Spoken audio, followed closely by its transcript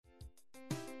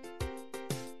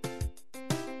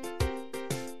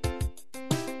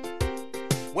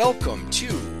Welcome to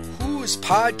Whose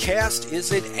Podcast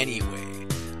Is It Anyway?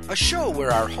 A show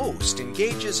where our host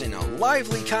engages in a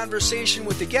lively conversation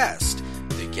with the guest.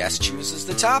 The guest chooses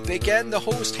the topic and the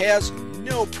host has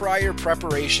no prior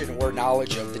preparation or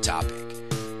knowledge of the topic.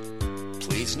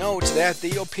 Please note that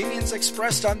the opinions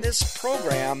expressed on this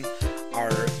program are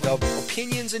the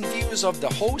opinions and views of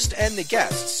the host and the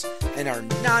guests, and are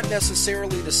not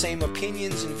necessarily the same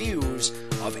opinions and views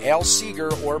of Al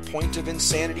Seeger or Point of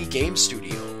Insanity Game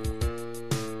Studio.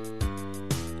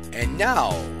 And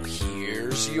now,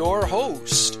 here's your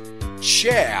host,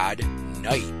 Chad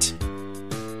Knight.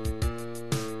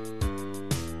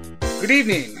 Good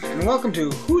evening, and welcome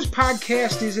to Whose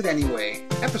Podcast Is It Anyway?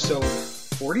 Episode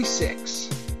 46.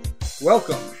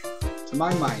 Welcome to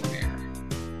my Mindmare.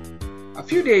 A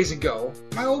few days ago,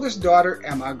 my oldest daughter,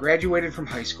 Emma, graduated from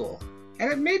high school,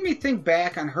 and it made me think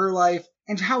back on her life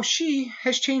and how she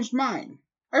has changed mine.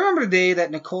 I remember the day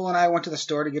that Nicole and I went to the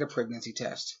store to get a pregnancy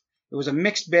test. It was a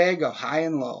mixed bag of high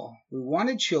and low. We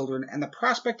wanted children, and the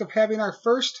prospect of having our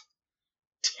first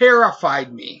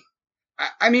terrified me.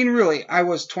 I mean, really, I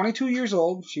was 22 years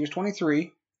old. She was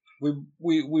 23.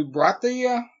 We brought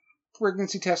the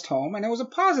pregnancy test home, and it was a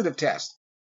positive test.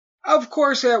 Of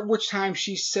course, at which time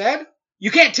she said,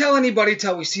 "You can't tell anybody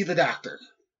till we see the doctor."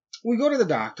 We go to the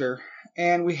doctor,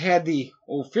 and we had the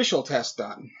official test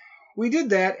done. We did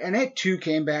that, and it too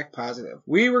came back positive.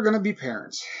 We were going to be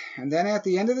parents. And then at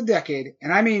the end of the decade,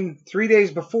 and I mean 3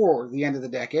 days before the end of the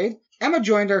decade, Emma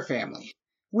joined our family.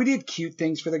 We did cute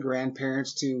things for the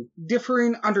grandparents to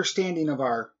differing understanding of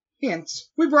our hints.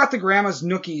 We brought the grandmas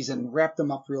nookies and wrapped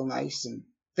them up real nice, and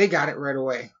they got it right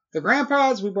away. The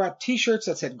grandpas, we brought t-shirts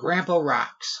that said Grandpa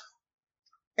Rocks.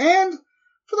 And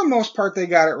for the most part, they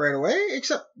got it right away,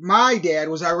 except my dad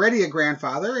was already a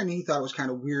grandfather, and he thought it was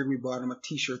kind of weird we bought him a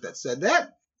t-shirt that said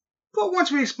that. But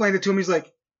once we explained it to him, he's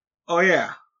like, "Oh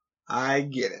yeah, I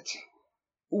get it."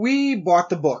 We bought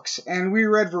the books, and we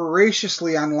read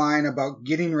voraciously online about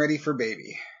getting ready for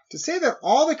baby. To say that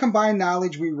all the combined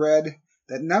knowledge we read,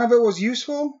 that none of it was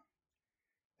useful,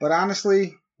 but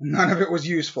honestly, none of it was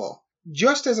useful.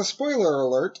 Just as a spoiler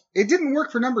alert, it didn't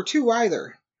work for number 2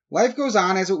 either. Life goes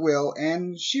on as it will,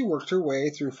 and she worked her way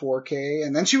through 4K,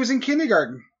 and then she was in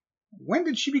kindergarten. When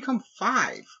did she become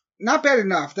 5? Not bad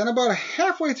enough. Then about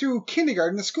halfway through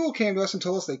kindergarten, the school came to us and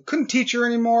told us they couldn't teach her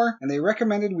anymore, and they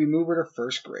recommended we move her to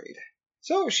first grade.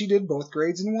 So she did both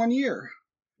grades in 1 year.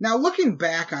 Now, looking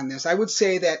back on this, I would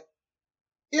say that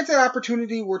if that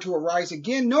opportunity were to arise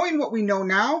again, knowing what we know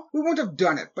now, we wouldn't have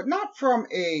done it. But not from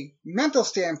a mental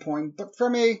standpoint, but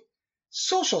from a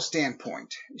social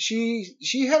standpoint. She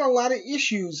had a lot of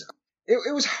issues.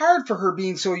 It was hard for her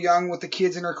being so young with the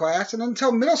kids in her class, and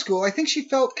until middle school, I think she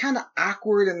felt kind of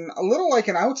awkward and a little like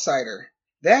an outsider.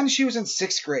 Then she was in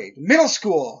 6th grade, middle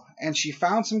school, and she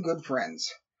found some good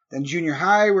friends. Then junior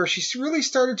high, where she really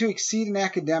started to exceed in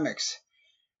academics.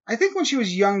 I think when she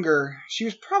was younger, she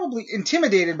was probably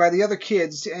intimidated by the other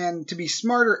kids, and to be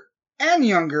smarter and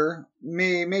younger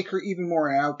may make her even more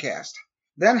an outcast.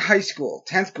 Then high school,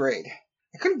 10th grade.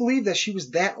 I couldn't believe that she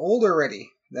was that old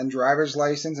already. Then driver's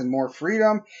license and more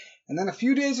freedom. And then a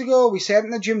few days ago, we sat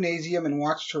in the gymnasium and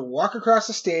watched her walk across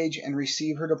the stage and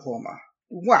receive her diploma.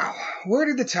 Wow, where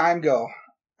did the time go?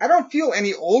 I don't feel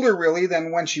any older really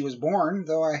than when she was born,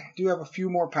 though I do have a few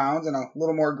more pounds and a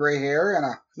little more gray hair and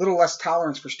a little less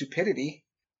tolerance for stupidity.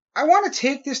 I want to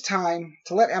take this time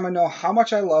to let Emma know how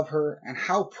much I love her and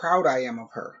how proud I am of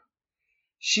her.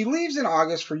 She leaves in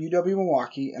August for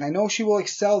UW-Milwaukee, and I know she will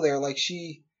excel there like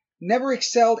she never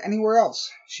excelled anywhere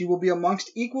else. She will be amongst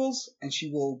equals, and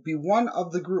she will be one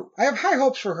of the group. I have high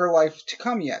hopes for her life to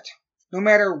come yet. No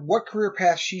matter what career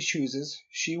path she chooses,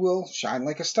 she will shine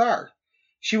like a star.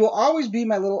 She will always be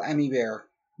my little Emmy bear.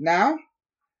 Now,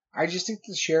 I just get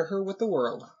to share her with the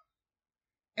world.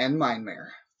 And Mindmare.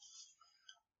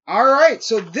 Alright,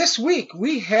 so this week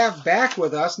we have back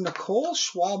with us Nicole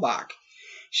Schwalbach.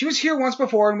 She was here once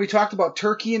before and we talked about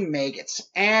turkey and maggots.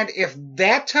 And if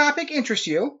that topic interests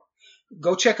you,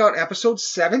 go check out episode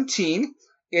 17.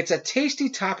 It's a tasty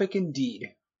topic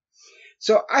indeed.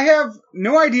 So I have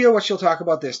no idea what she'll talk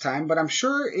about this time, but I'm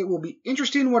sure it will be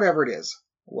interesting whatever it is.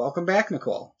 Welcome back,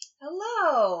 Nicole.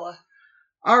 Hello.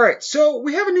 All right, so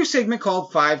we have a new segment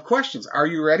called 5 Questions. Are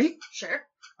you ready? Sure.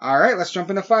 All right, let's jump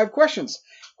into 5 questions.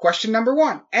 Question number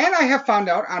 1. And I have found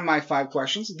out on my 5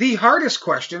 questions, the hardest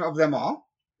question of them all.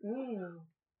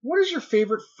 What is your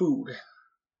favorite food?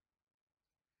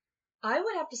 I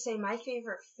would have to say my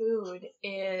favorite food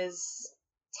is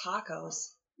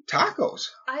tacos. Tacos?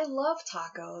 I love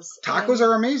tacos. Tacos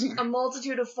are amazing. A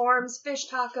multitude of forms. Fish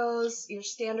tacos, your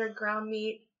standard ground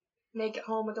meat, make it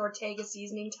home with Ortega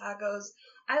seasoning tacos.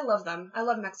 I love them. I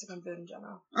love Mexican food in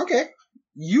general. Okay.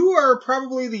 You are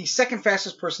probably the second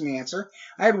fastest person to answer.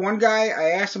 I had one guy,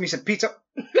 I asked him, he said pizza.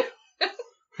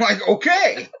 Like,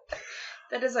 okay.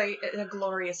 That is a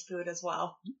glorious food as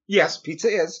well. Yes, pizza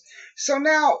is. So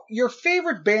now, your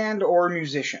favorite band or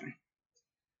musician?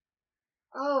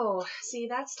 Oh, see,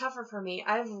 that's tougher for me.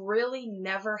 I've really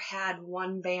never had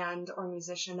one band or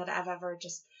musician that I've ever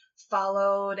just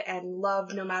followed and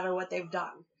loved no matter what they've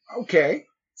done. Okay.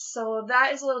 So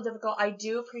that is a little difficult. I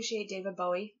do appreciate David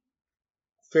Bowie.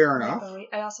 Fair enough. Bowie.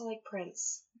 I also like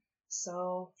Prince.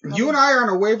 So you and I are on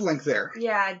a wavelength there.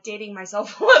 Yeah, dating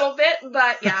myself a little bit,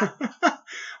 but yeah.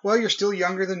 Well, you're still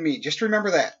younger than me. Just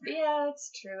remember that. Yeah,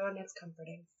 it's true, and it's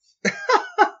comforting.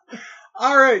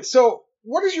 All right, so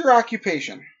what is your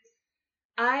occupation?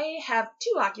 I have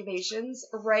 2 occupations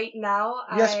right now.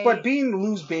 Yes, but being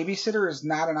Lou's babysitter is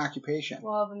not an occupation.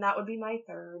 Well, then that would be my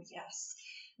 3rd, yes.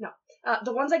 No.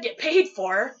 The ones I get paid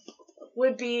for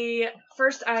would be,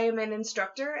 first, I am an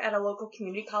instructor at a local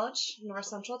community college, North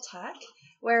Central Tech,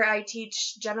 where I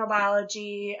teach general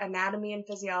biology, anatomy and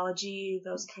physiology,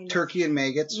 those kind of... Turkey and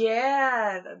maggots.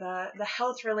 Yeah, the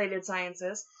health-related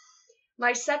sciences.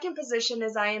 My second position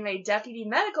is I am a deputy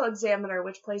medical examiner,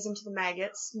 which plays into the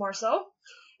maggots more so.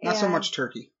 Not so much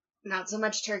turkey. Not so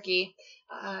much turkey.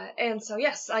 And so,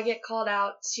 yes, I get called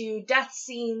out to death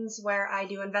scenes where I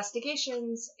do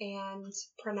investigations and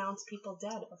pronounce people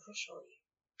dead officially.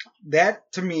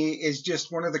 That, to me, is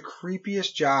just one of the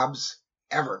creepiest jobs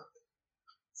ever.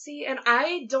 See, and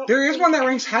I don't... There is one that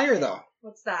ranks higher, though.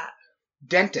 What's that?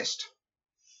 Dentist.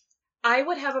 I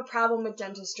would have a problem with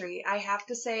dentistry. I have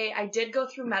to say, I did go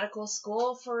through medical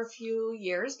school for a few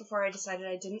years before I decided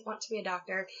I didn't want to be a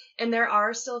doctor, and there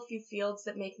are still a few fields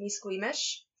that make me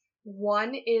squeamish.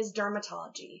 One is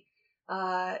dermatology.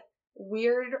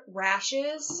 Weird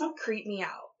rashes creep me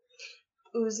out.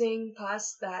 Oozing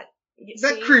pus, that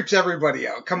creeps everybody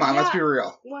out. Come on, yeah, let's be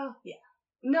real. Well, yeah.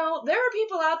 No, there are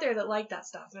people out there that like that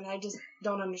stuff, and I just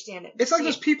don't understand it. It's like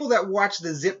those people that watch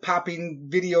the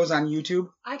zip-popping videos on YouTube.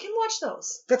 I can watch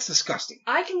those. That's disgusting.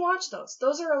 I can watch those.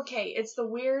 Those are okay. It's the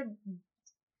weird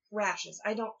rashes.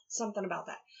 Something about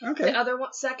that. Okay. The other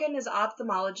one, second is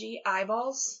ophthalmology,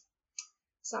 eyeballs.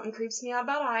 Something creeps me out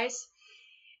about eyes.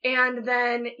 And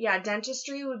then, yeah,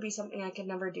 dentistry would be something I could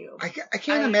never do. I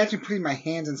can't imagine putting my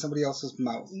hands in somebody else's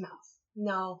mouth.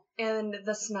 No. And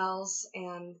the smells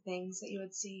and things that you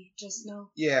would see, just no.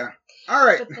 Yeah. All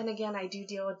right. But then again, I do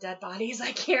deal with dead bodies.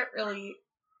 I can't really...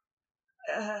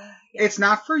 Yeah. It's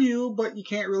not for you, but you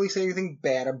can't really say anything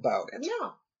bad about it.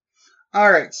 No.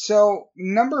 All right, so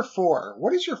number 4.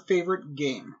 What is your favorite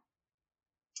game?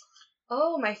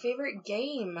 Oh, my favorite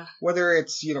game. Whether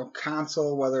it's,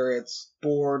 console, whether it's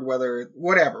board,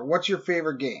 whatever. What's your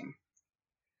favorite game?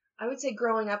 I would say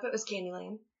growing up, it was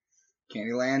Candyland.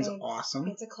 Candyland's awesome.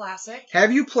 It's a classic.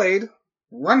 Have you played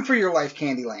Run for Your Life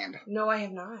Candyland? No, I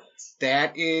have not.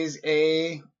 That is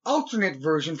a alternate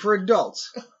version for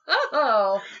adults.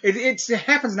 Oh. It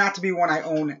happens not to be one I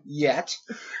own yet.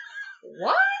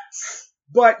 What?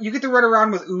 But you get to run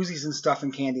around with Uzis and stuff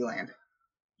in Candyland.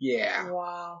 Yeah.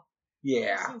 Wow.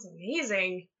 Yeah. That sounds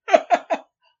amazing.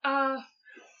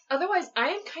 Otherwise,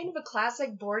 I am kind of a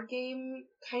classic board game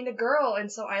kind of girl,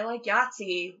 and so I like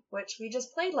Yahtzee, which we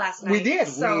just played last night. We did.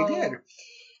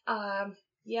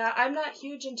 Yeah, I'm not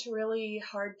huge into really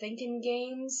hard thinking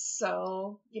games,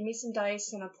 so give me some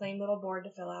dice and a plain little board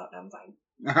to fill out, and I'm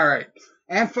fine. All right.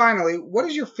 And finally, what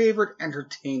is your favorite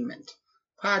entertainment?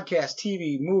 Podcast,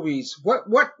 TV, movies. What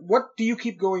do you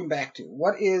keep going back to?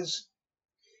 What is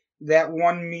that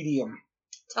one medium?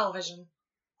 Television.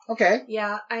 Okay.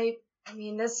 Yeah, I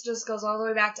mean, this just goes all the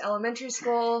way back to elementary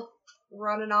school,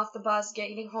 running off the bus,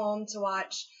 getting home to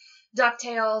watch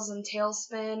DuckTales and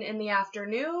Tailspin in the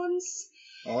afternoons.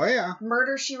 Oh, yeah.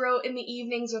 Murder, She Wrote in the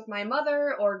evenings with my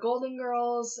mother, or Golden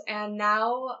Girls, and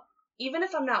now, even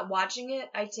if I'm not watching it,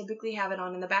 I typically have it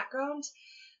on in the background.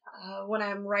 When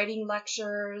I'm writing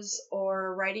lectures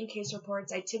or writing case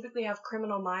reports, I typically have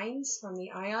Criminal Minds from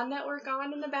the Ion Network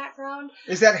on in the background.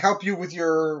 Does that help you with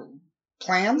your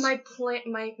plans?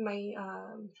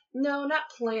 No, not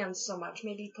plans so much.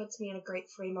 Maybe puts me in a great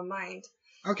frame of mind.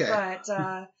 Okay.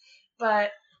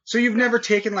 But. So you've never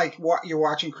taken, you're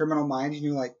watching Criminal Minds and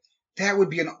you're like, that would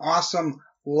be an awesome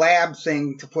lab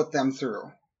thing to put them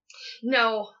through.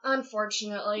 No,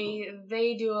 unfortunately,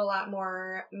 they do a lot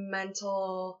more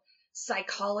mental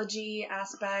psychology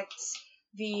aspects.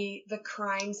 The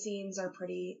crime scenes are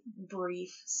pretty brief,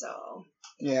 so.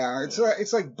 Yeah,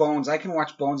 it's like Bones. I can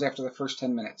watch Bones after the first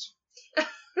 10 minutes.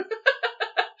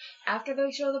 After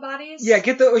they show the bodies? Yeah,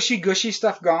 get the ushy-gushy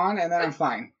stuff gone, and then I'm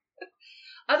fine.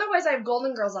 Otherwise, I have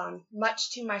Golden Girls on,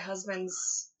 much to my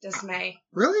husband's dismay.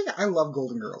 Really? I love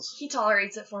Golden Girls. He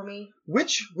tolerates it for me.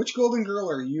 Which Golden Girl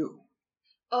are you?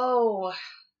 Oh,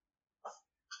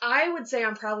 I would say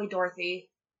I'm probably Dorothy,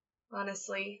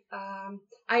 honestly.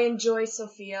 I enjoy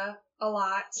Sophia a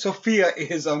lot. Sophia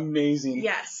is amazing.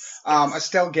 Yes.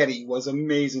 Estelle Getty was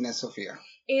amazing as Sophia.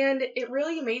 And it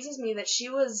really amazes me that she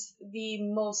was the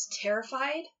most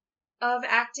terrified of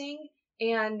acting,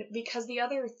 and because the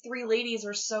other three ladies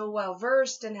were so well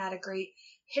versed and had a great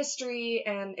history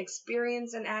and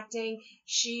experience in acting,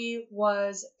 she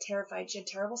was terrified. She had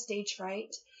terrible stage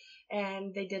fright,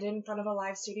 and they did it in front of a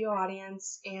live studio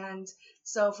audience, and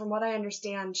so from what I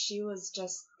understand, she was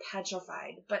just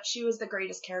petrified, but she was the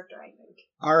greatest character, I think.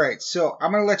 All right, so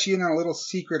I'm going to let you in on a little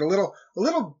secret, a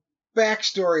little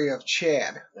backstory of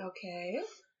Chad. Okay.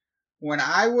 When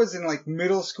I was in like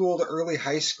middle school to early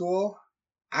high school,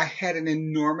 I had an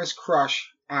enormous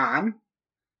crush on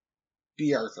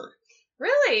B. Arthur.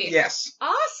 Really? Yes.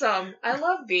 Awesome. I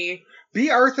love B. B.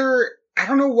 Arthur, I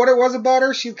don't know what it was about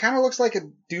her. She kind of looks like a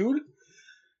dude.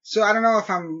 So I don't know if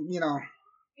I'm,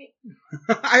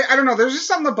 I don't know. There's just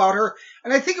something about her.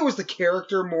 And I think it was the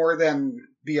character more than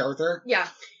B. Arthur. Yeah.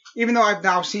 Even though I've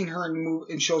now seen her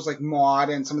in shows like Maude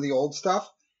and some of the old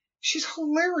stuff. She's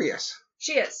hilarious.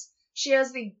 She is. She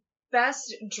has the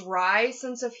best dry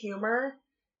sense of humor.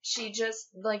 She just,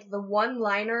 like, the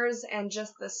one-liners and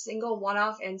just the single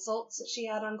one-off insults that she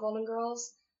had on Golden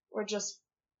Girls were just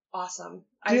awesome.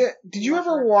 Did you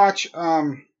ever watch,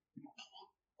 oh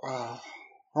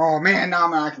man, now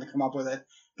I'm not going to come up with it.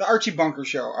 The Archie Bunker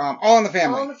show, All in the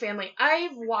Family. All in the Family.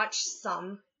 I've watched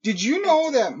some. Did you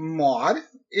know that Maude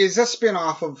is a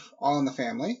spin-off of All in the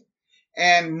Family?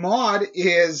 And Maude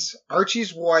is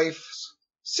Archie's wife's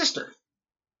sister.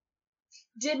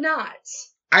 Did not.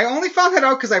 I only found that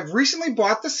out because I've recently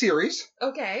bought the series.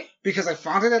 Okay. Because I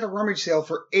found it at a rummage sale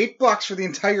for $8 for the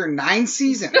entire 9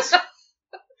 seasons.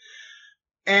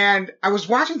 And I was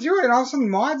watching through it, and all of a sudden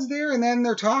Maude's there, and then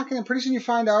they're talking, and pretty soon you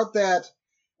find out that,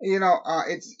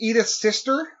 it's Edith's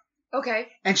sister. Okay.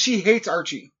 And she hates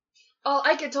Archie. Oh,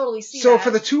 I could totally see that. So for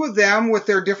the two of them, with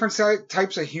their different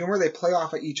types of humor, they play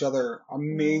off of each other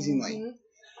amazingly. Mm-hmm.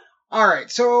 All right,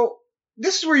 so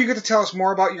this is where you get to tell us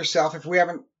more about yourself if we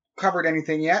haven't covered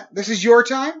anything yet. This is your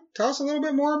time. Tell us a little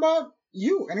bit more about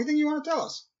you. Anything you want to tell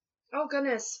us. Oh,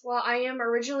 goodness. Well, I am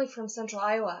originally from Central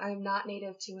Iowa. I am not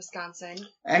native to Wisconsin.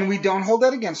 And we don't hold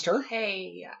that against her.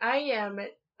 Hey, I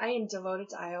am devoted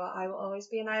to Iowa. I will always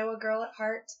be an Iowa girl at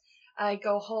heart. I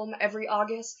go home every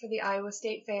August for the Iowa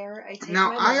State Fair.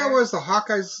 Now, Iowa is the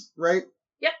Hawkeyes, right?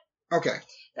 Yep. Okay.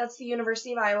 That's the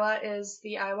University of Iowa is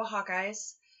the Iowa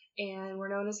Hawkeyes, and we're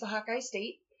known as the Hawkeye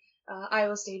State.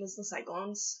 Iowa State is the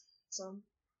Cyclones. So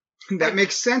that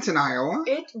makes sense in Iowa.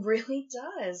 It really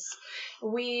does.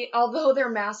 Although their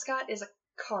mascot is a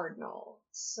cardinal.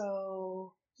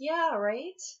 So, yeah,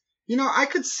 right? I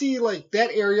could see, like,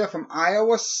 that area from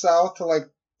Iowa south to, like,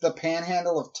 the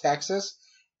panhandle of Texas.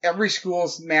 Every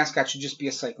school's mascot should just be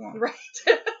a cyclone. Right.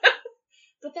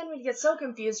 But then we'd get so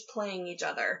confused playing each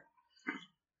other.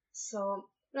 So,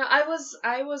 no, I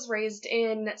was raised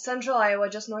in Central Iowa,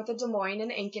 just north of Des Moines in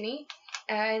Ankeny.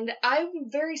 And I'm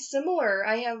very similar.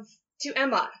 I have to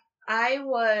Emma. I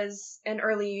was an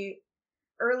early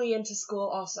into school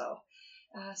also.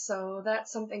 So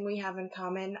that's something we have in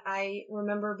common. I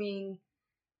remember being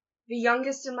the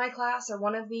youngest in my class, or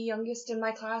one of the youngest in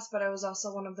my class, but I was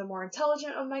also one of the more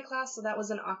intelligent of my class, so that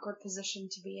was an awkward position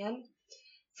to be in.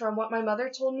 From what my mother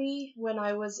told me when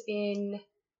I was in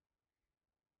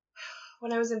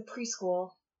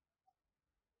preschool,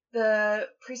 the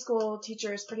preschool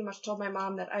teachers pretty much told my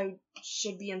mom that I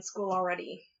should be in school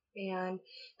already. And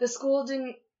the school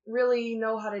didn't really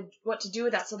know what to do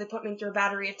with that, so they put me through a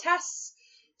battery of tests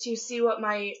to see what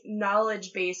my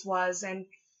knowledge base was. And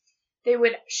they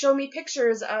would show me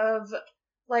pictures of,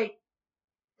 like,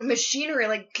 machinery,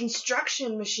 like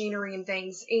construction machinery and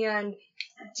things. And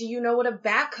do you know what a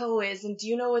backhoe is? And do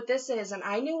you know what this is? And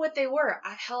I knew what they were.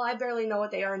 I barely know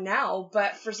what they are now,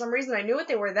 but for some reason I knew what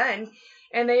they were then.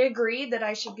 And they agreed that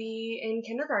I should be in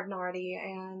kindergarten already.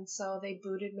 And so they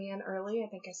booted me in early. I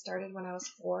think I started when I was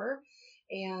 4.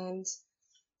 And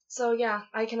so, yeah,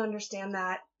 I can understand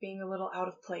that being a little out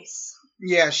of place.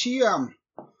 Yeah, she, I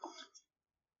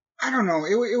don't know.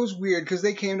 It was weird because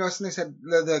they came to us and they said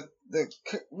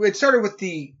it started with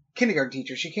the kindergarten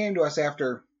teacher. She came to us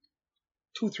after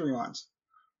 2-3 months.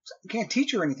 You can't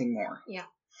teach her anything more. Yeah.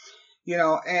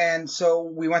 And so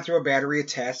we went through a battery of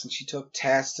tests, and she took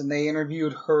tests, and they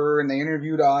interviewed her, and they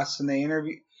interviewed us, and they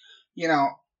interviewed,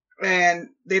 and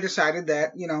they decided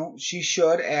that, she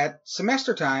should, at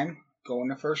semester time, go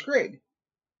into first grade.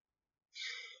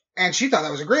 And she thought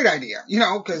that was a great idea,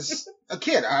 because a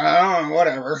kid, I don't know,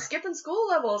 whatever. Skipping school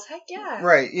levels, heck yeah.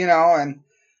 Right, and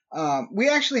we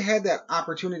actually had that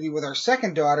opportunity with our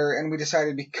second daughter, and we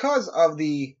decided because of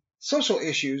the social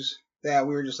issues that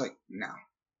we were just like, no.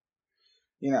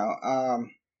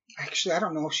 Actually, I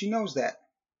don't know if she knows that.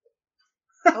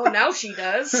 Oh, now she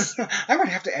does. I might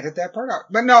have to edit that part out.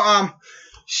 But no,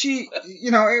 she,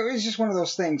 it was just one of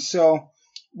those things. So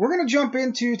we're going to jump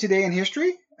into Today in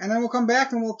History, and then we'll come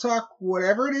back and we'll talk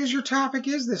whatever it is your topic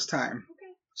is this time.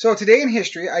 Okay. So Today in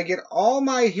History, I get all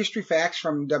my history facts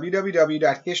from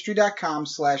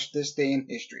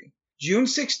www.history.com/thisdayinhistory. June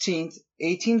 16th,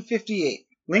 1858.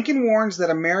 Lincoln warns that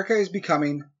America is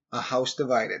becoming a house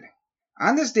divided.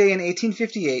 On this day in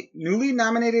 1858, newly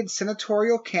nominated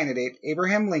senatorial candidate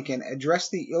Abraham Lincoln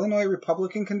addressed the Illinois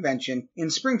Republican Convention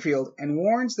in Springfield and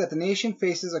warns that the nation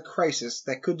faces a crisis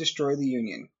that could destroy the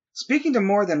Union. Speaking to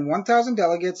more than 1,000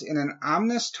 delegates in an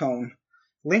ominous tone,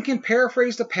 Lincoln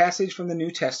paraphrased a passage from the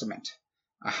New Testament.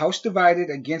 A house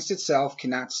divided against itself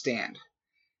cannot stand.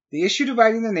 The issue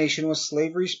dividing the nation was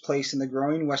slavery's place in the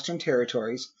growing Western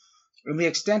territories and the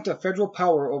extent of federal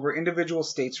power over individual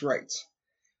states' rights.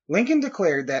 Lincoln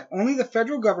declared that only the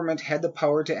federal government had the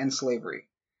power to end slavery.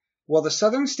 While the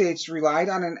southern states relied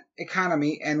on an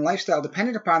economy and lifestyle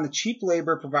dependent upon the cheap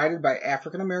labor provided by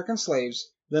African American slaves,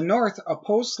 the North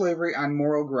opposed slavery on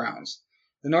moral grounds.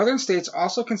 The northern states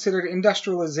also considered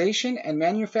industrialization and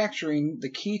manufacturing the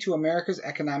key to America's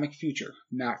economic future,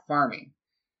 not farming.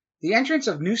 The entrance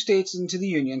of new states into the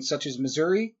Union, such as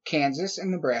Missouri, Kansas,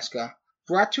 and Nebraska,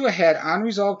 brought to a head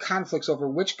unresolved conflicts over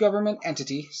which government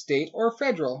entity, state or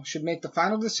federal, should make the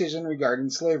final decision regarding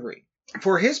slavery.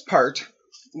 For his part,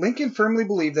 Lincoln firmly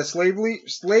believed that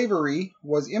slavery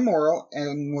was immoral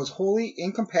and was wholly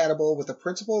incompatible with the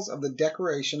principles of the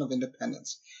Declaration of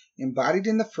Independence, embodied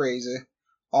in the phrase,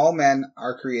 "All men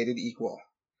are created equal."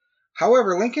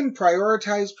 However, Lincoln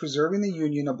prioritized preserving the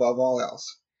Union above all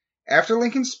else. After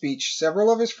Lincoln's speech,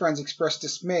 several of his friends expressed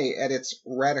dismay at its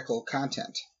radical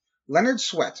content. Leonard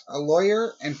Swett, a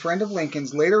lawyer and friend of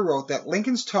Lincoln's, later wrote that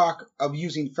Lincoln's talk of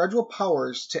using federal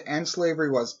powers to end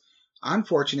slavery was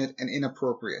unfortunate and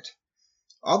inappropriate.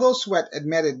 Although Swett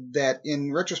admitted that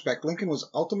in retrospect Lincoln was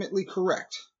ultimately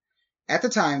correct, at the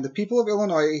time the people of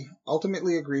Illinois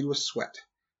ultimately agreed with Swett.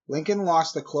 Lincoln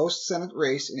lost the close Senate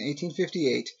race in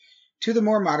 1858 to the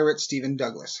more moderate Stephen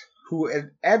Douglas, who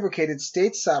advocated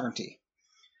state sovereignty.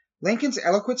 Lincoln's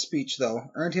eloquent speech,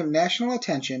 though, earned him national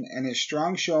attention, and his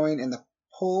strong showing in the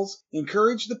polls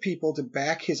encouraged the people to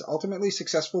back his ultimately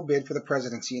successful bid for the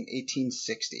presidency in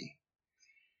 1860.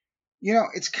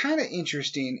 It's kind of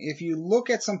interesting if you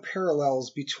look at some parallels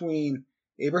between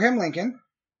Abraham Lincoln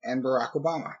and Barack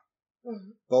Obama.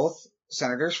 Mm-hmm. Both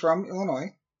senators from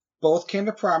Illinois. Both came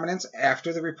to prominence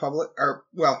after the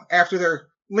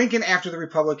Lincoln after the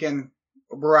Republican,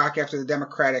 Barack after the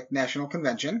Democratic National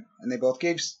Convention, and they both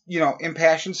gave,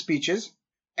 impassioned speeches.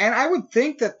 And I would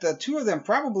think that the two of them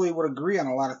probably would agree on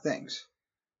a lot of things.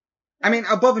 I mean,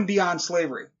 above and beyond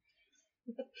slavery.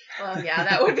 Well, yeah,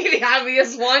 that would be the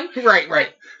obvious one. Right.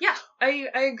 But, yeah, I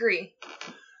agree.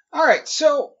 All right,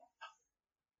 so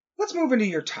let's move into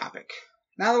your topic.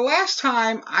 Now, the last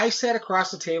time I sat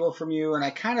across the table from you and I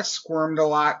kind of squirmed a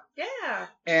lot. Yeah.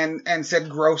 And said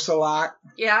gross a lot.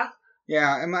 Yeah.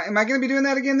 Yeah. Am I going to be doing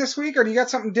that again this week, or do you got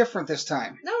something different this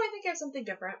time? No, I think I have something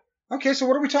different. Okay, so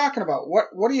what are we talking about?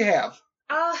 What do you have?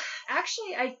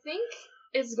 Actually, I think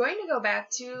it's going to go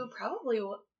back to probably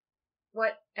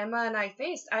what Emma and I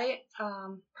faced.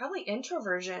 Probably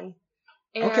introversion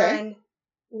and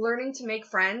learning to make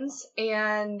friends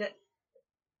and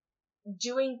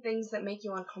doing things that make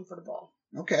you uncomfortable.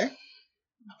 Okay.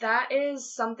 That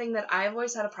is something that I've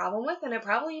always had a problem with, and it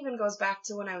probably even goes back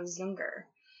to when I was younger.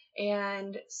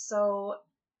 And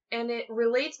it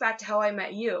relates back to how I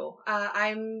met you.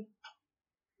 I'm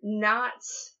not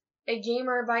a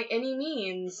gamer by any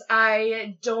means.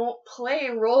 I don't play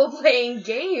role-playing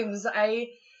games. I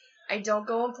don't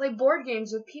go and play board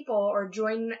games with people or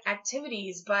join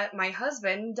activities, but my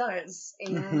husband does.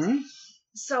 And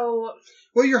so...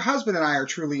 Well, your husband and I are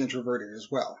truly introverted as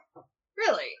well.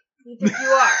 Really? You think you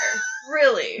are?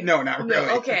 Really? No, not really.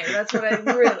 No, okay, that's what I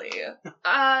really...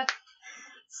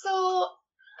 So,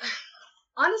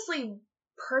 honestly,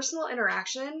 personal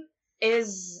interaction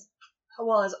has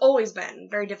always been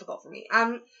very difficult for me.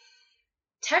 I'm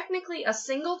technically a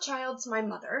single child to my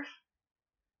mother.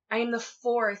 I am the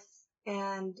fourth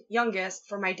and youngest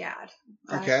for my dad.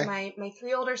 Okay. My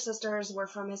three older sisters were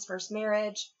from his first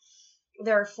marriage.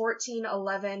 they're 14,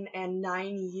 11, and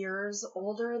 9 years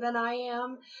older than I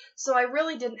am. So I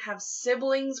really didn't have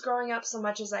siblings growing up so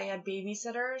much as I had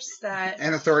babysitters that...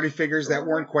 And authority figures that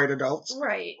weren't quite adults.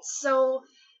 Right. So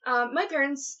my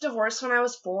parents divorced when I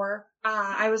was 4.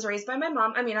 I was raised by my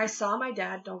mom. I mean, I saw my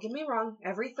dad, don't get me wrong,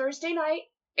 every Thursday night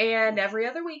and every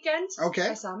other weekend. Okay.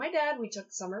 I saw my dad. We took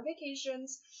summer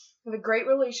vacations. I have a great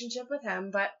relationship with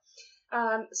him. But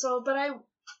I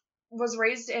was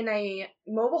raised in a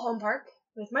mobile home park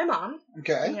with my mom.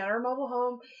 Okay. We had our mobile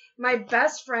home. My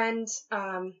best friend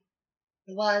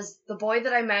was the boy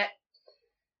that I met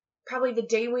probably the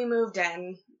day we moved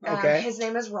in. Okay. His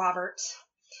name is Robert.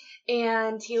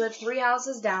 And he lived 3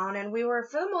 houses down, and we were,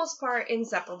 for the most part,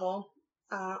 inseparable,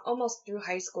 almost through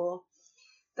high school.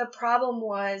 The problem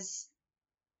was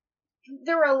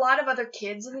there were a lot of other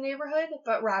kids in the neighborhood,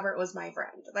 but Robert was my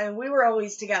friend. And we were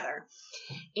always together.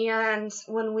 And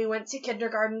when we went to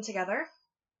kindergarten together,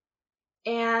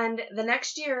 and the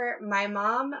next year, my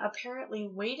mom apparently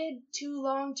waited too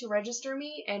long to register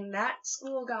me, and that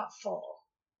school got full.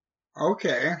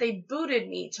 Okay. They booted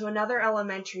me to another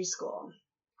elementary school.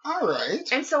 All right.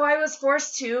 And so I was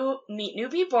forced to meet new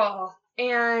people.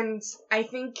 And I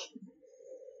think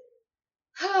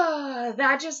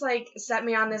that just, like, set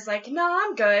me on this, like, no,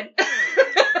 I'm good.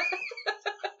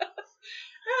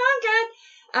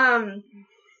 I'm good.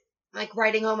 Like,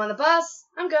 riding home on the bus,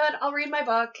 I'm good. I'll read my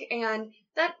book. And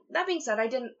that being said,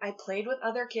 I played with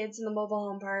other kids in the mobile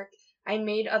home park. I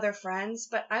made other friends,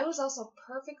 but I was also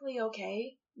perfectly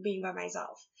okay being by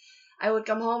myself. I would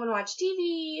come home and watch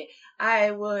TV.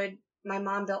 My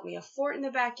mom built me a fort in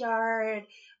the backyard.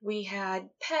 We had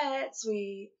pets.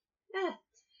 So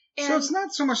it's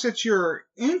not so much that you're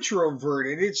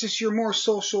introverted, it's just you're more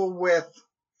social with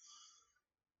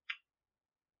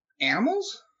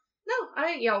animals? No,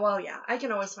 I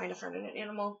can always find a friend in an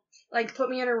animal. Like, put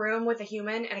me in a room with a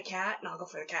human and a cat, and I'll go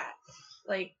for the cat.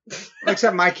 Like...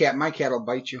 Except my cat. My cat will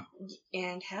bite you.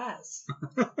 And has.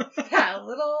 That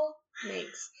little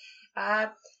minx. I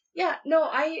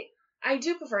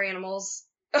do prefer animals,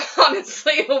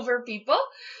 honestly, over people.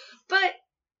 But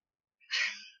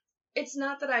it's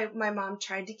not that my mom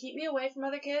tried to keep me away from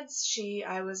other kids.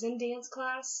 I was in dance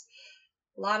class.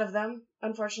 A lot of them,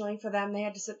 unfortunately for them, they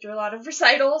had to sit through a lot of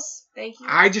recitals. Thank you.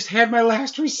 I just had my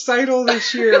last recital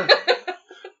this year.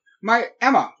 My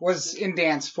Emma was in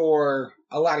dance for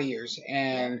a lot of years,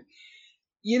 and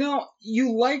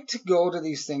you like to go to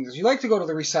these things. You like to go to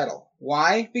the recital.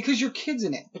 Why? Because your kid's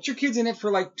in it. But your kid's in it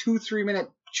for like 2-3 minute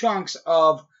chunks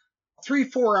of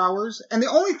 3-4 hours, and the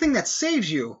only thing that saves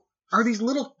you are these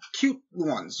little cute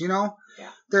ones,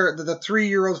 Yeah. They're the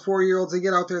 3-year-olds, 4-year-olds, they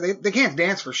get out there, they can't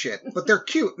dance for shit, but they're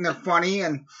cute and they're funny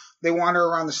and they wander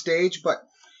around the stage, but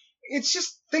it's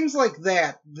just things like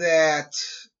that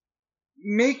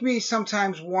make me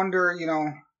sometimes wonder,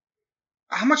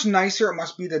 how much nicer it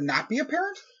must be to not be a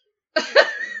parent.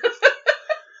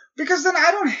 Because then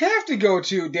I don't have to go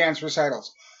to dance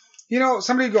recitals.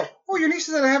 Somebody would go, oh, your niece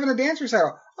is having a dance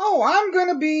recital. Oh, I'm going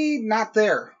to be not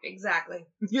there. Exactly.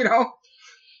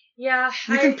 Yeah.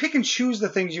 You can pick and choose the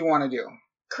things you want to do.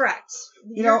 Correct.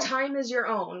 Your time is your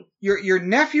own. Your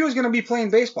nephew is going to be playing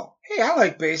baseball. Hey, I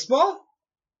like baseball.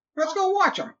 Let's go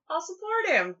watch him. I'll support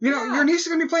him. Your niece is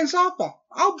going to be playing softball.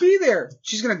 I'll be there.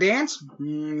 She's going to dance?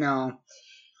 No.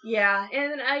 Yeah,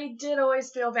 and I did always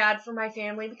feel bad for my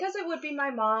family because it would be my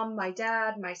mom, my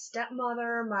dad, my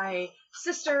stepmother, my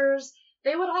sisters.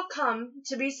 They would all come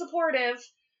to be supportive,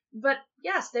 but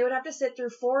yes, they would have to sit through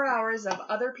 4 hours of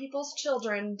other people's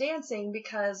children dancing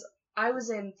because I was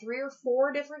in 3 or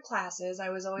 4 different classes. I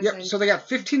was always in... So they got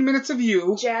 15 minutes of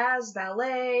you. Jazz,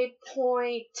 ballet,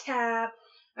 point, tap.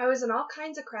 I was in all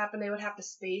kinds of crap, and they would have to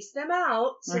space them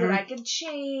out so that I could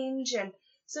change, and...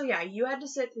 So, yeah, you had to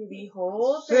sit through the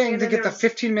whole thing to get the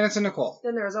 15 minutes of Nicole.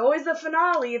 Then there was always the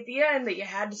finale at the end that you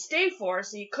had to stay for,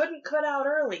 so you couldn't cut out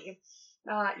early.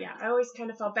 I always kind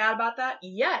of felt bad about that,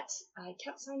 yet I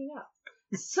kept signing up.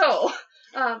 So,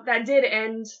 that did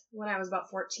end when I was about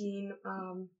 14,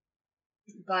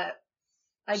 but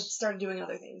I started doing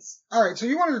other things. All right, so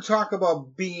you wanted to talk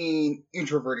about being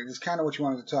introverted is kind of what you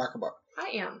wanted to talk about.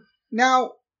 I am.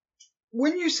 Now,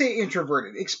 when you say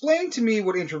introverted, explain to me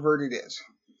what introverted is.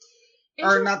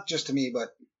 Or not just to me, but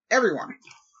everyone.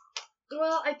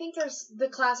 Well, I think there's the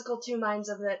classical 2 minds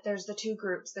of it. There's the 2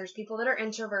 groups. There's people that are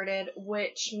introverted,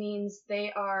 which means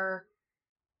they are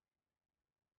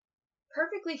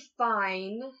perfectly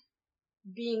fine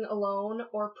being alone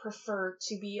or prefer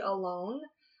to be alone.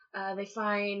 They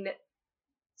find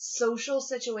social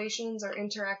situations or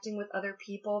interacting with other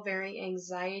people very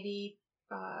anxiety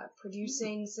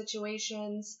producing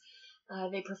situations.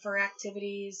 They prefer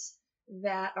activities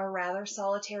that are rather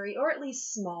solitary or at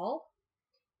least small,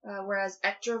 whereas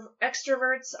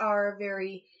extroverts are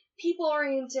very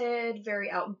people-oriented, very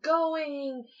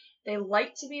outgoing. They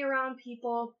like to be around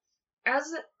people.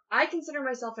 I consider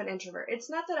myself an introvert. It's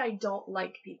not that I don't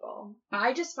like people.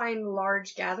 I just find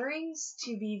large gatherings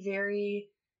to be very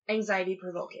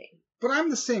anxiety-provoking. But I'm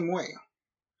the same way.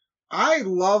 I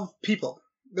love people.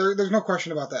 There's no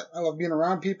question about that. I love being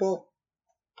around people.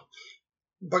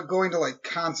 But going to like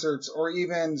concerts or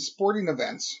even sporting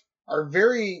events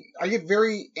I get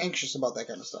very anxious about that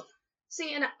kind of stuff.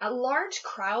 See, in large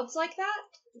crowds like that,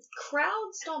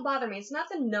 crowds don't bother me. It's not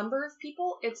the number of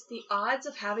people, it's the odds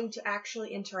of having to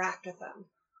actually interact with them.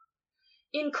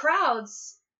 In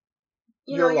crowds,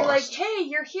 you're like, hey,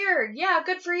 you're here. Yeah,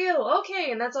 good for you.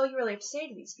 Okay, and that's all you really have to say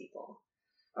to these people.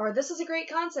 Or, this is a great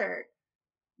concert.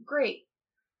 Great.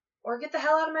 Or, get the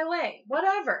hell out of my way.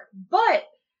 Whatever. But,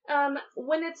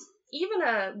 when it's even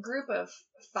a group of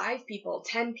 5 people,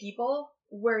 10 people,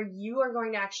 where you are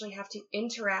going to actually have to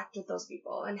interact with those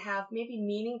people and have maybe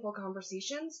meaningful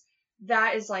conversations,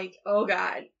 that is like, oh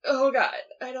God,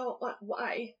 I don't want,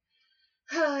 why?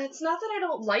 It's not that I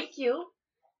don't like you.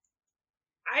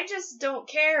 I just don't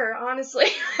care, honestly.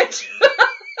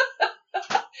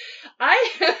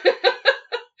 I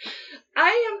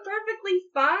am perfectly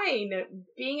fine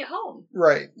being at home.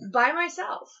 Right. By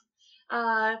myself.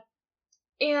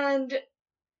 And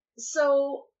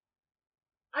so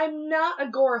I'm not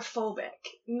agoraphobic,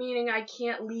 meaning I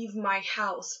can't leave my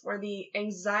house where the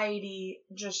anxiety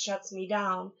just shuts me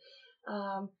down.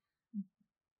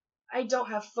 I don't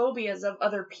have phobias of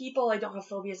other people. I don't have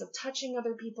phobias of touching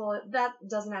other people. That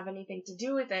doesn't have anything to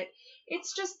do with it.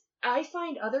 It's just, I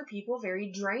find other people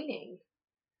very draining.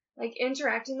 Like,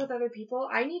 interacting with other people,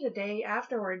 I need a day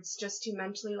afterwards just to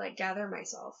mentally, like, gather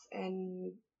myself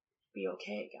and be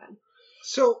okay again.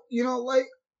 So, like,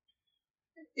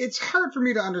 it's hard for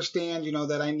me to understand,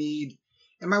 that I need,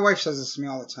 and my wife says this to me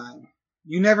all the time,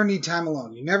 you never need time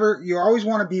alone. You always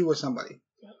want to be with somebody.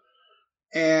 Yep.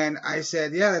 And I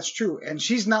said, yeah, that's true. And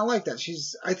she's not like that.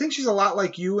 I think she's a lot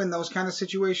like you in those kind of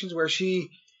situations where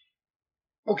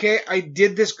okay, I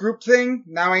did this group thing,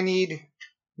 now I need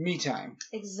me time.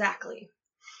 Exactly.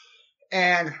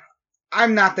 And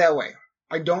I'm not that way.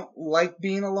 I don't like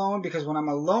being alone because when I'm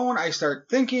alone, I start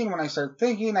thinking. When I start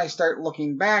thinking, I start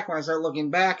looking back. When I start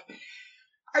looking back,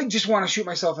 I just want to shoot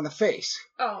myself in the face.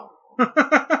 Oh.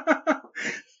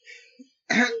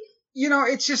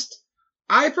 It's just,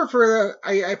 I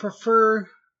prefer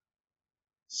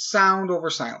sound over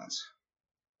silence.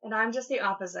 And I'm just the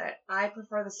opposite. I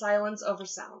prefer the silence over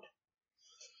sound.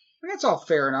 And that's all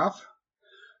fair enough.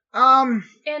 And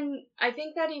I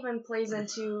think that even plays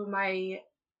into my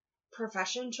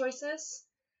profession choices.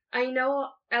 I know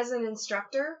as an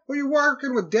instructor... Well, you're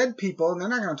working with dead people, and they're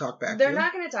not going to talk back to you. They're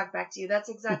not going to talk back to you. That's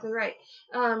exactly right.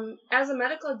 As a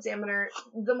medical examiner,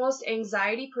 the most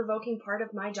anxiety-provoking part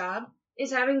of my job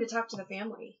is having to talk to the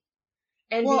family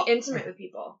and be intimate with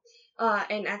people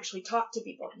and actually talk to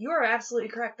people. You are absolutely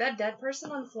correct. That dead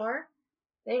person on the floor,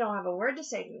 they don't have a word to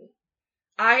say to me.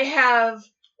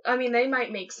 They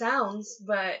might make sounds,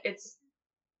 but it's...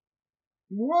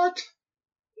 What?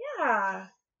 Yeah.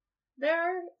 There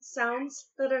are sounds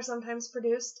that are sometimes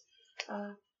produced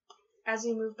as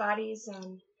you move bodies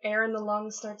and air in the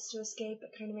lungs starts to escape.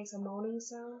 It kind of makes a moaning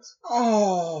sound.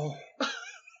 Oh.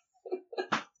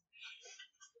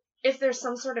 If there's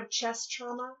some sort of chest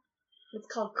trauma, it's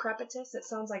called crepitus. It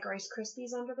sounds like Rice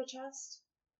Krispies under the chest.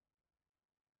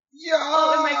 Yeah.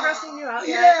 Oh, am I grossing you out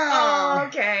yet? Yeah. Oh,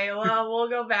 okay. Well, we'll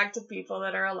go back to people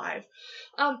that are alive.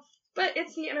 But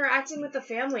it's the interacting with the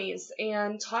families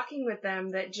and talking with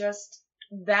them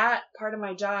that part of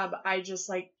my job, I just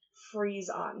like freeze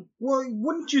on. Well,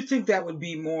 wouldn't you think that would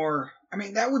be more,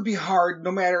 that would be hard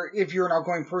no matter if you're an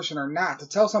outgoing person or not, to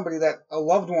tell somebody that a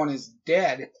loved one is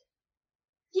dead.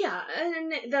 Yeah,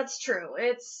 and that's true.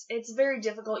 It's very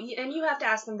difficult, and you have to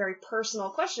ask them very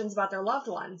personal questions about their loved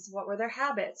ones. What were their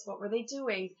habits? What were they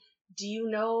doing? Do you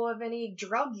know of any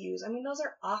drug use? Those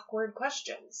are awkward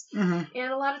questions. Mm-hmm.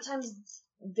 And a lot of times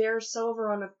they're so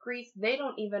overrun with grief, they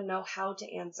don't even know how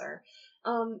to answer.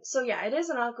 So yeah, it is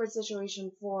an awkward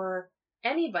situation for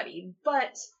anybody,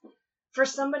 but for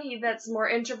somebody that's more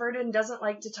introverted and doesn't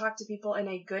like to talk to people in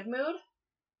a good mood,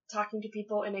 talking to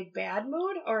people in a bad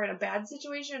mood or in a bad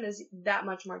situation is that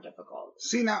much more difficult.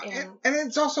 See, now, and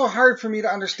it's also hard for me to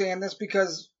understand this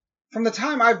because from the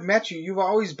time I've met you, you've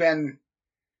always been,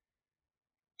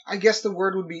 I guess the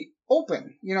word would be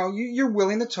open. You're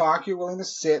willing to talk, you're willing to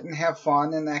sit and have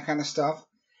fun and that kind of stuff.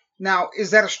 Now,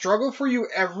 is that a struggle for you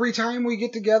every time we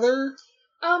get together?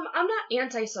 I'm not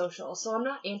antisocial, so I'm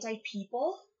not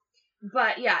anti-people.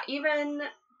 But yeah, even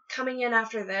coming in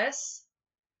after this,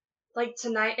 like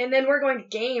tonight, and then we're going to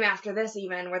game after this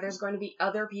even, where there's going to be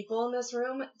other people in this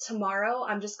room. Tomorrow,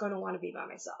 I'm just going to want to be by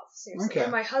myself. Seriously. Okay.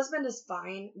 And my husband is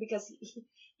fine because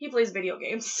he plays video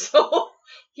games, so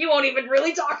he won't even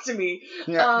really talk to me.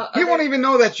 Yeah. He won't even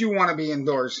know that you want to be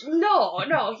indoors. No,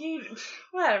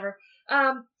 whatever.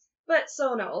 But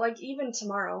so no, like even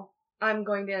tomorrow, I'm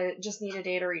going to just need a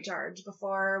day to recharge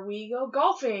before we go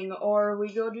golfing or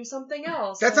we go do something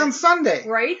else. That's on Sunday.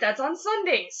 Right? That's on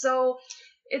Sunday. So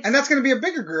and that's going to be a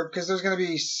bigger group because there's going to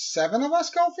be 7 of us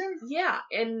golfing? Yeah,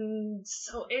 and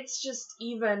so it's just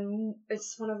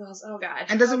it's one of those, oh God.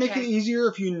 And does it make it easier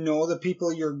if you know the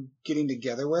people you're getting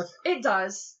together with? It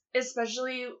does,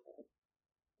 especially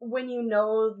when you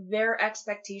know their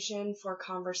expectation for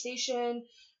conversation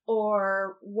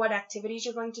or what activities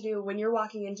you're going to do. When you're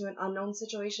walking into an unknown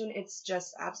situation, it's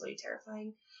just absolutely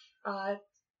terrifying.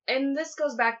 And this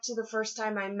goes back to the first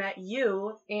time I met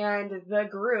you and the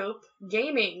group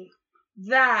gaming.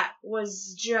 That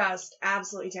was just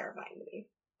absolutely terrifying to me.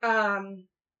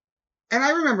 And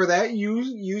I remember that.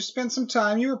 You spent some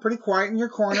time, you were pretty quiet in your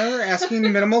corner, asking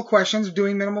minimal questions,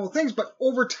 doing minimal things. But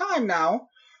over time now,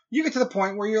 you get to the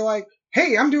point where you're like,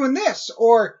 hey, I'm doing this.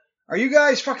 Or, are you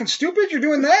guys fucking stupid? You're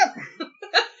doing that?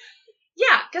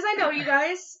 Yeah, because I know you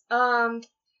guys.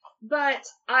 But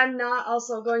I'm not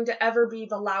also going to ever be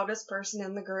the loudest person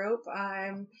in the group.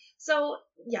 So,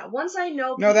 yeah, once I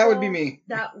know people... No, that would be me.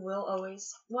 That will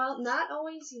always... Well, not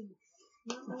always you.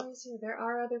 Not always you. There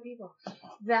are other people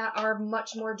that are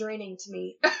much more draining to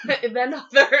me than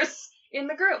others in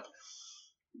the group.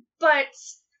 But,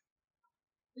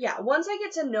 yeah, once I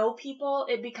get to know people,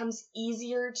 it becomes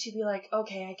easier to be like,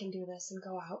 okay, I can do this and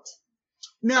go out.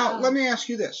 Now, let me ask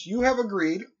you this. You have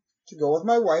agreed to go with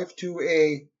my wife to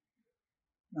a...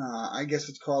 I guess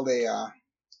it's called like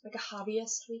a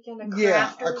hobbyist weekend,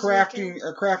 a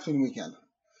crafting weekend,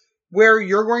 where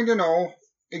you're going to know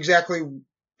exactly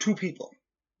 2 people.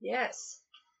 Yes.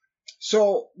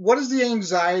 So, what is the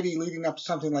anxiety leading up to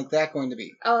something like that going to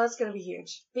be? Oh, that's going to be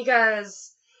huge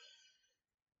because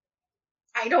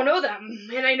I don't know them,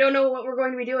 and I don't know what we're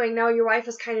going to be doing. Now, your wife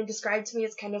has kind of described to me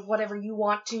it's kind of whatever you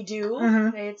want to do.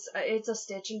 Mm-hmm. It's a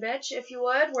stitch and bitch, if you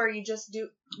would, where you just do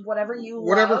whatever you love.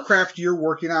 Whatever craft you're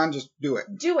working on, just do it.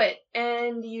 Do it,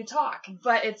 and you talk.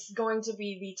 But it's going to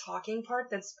be the talking part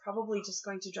that's probably just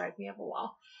going to drive me up a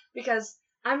wall. Because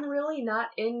I'm really not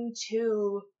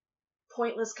into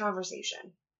pointless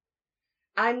conversation.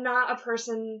 I'm not a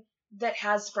person that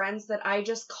has friends that I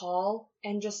just call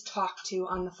and just talk to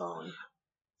on the phone.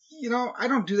 You know, I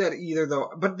don't do that either,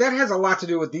 though. But that has a lot to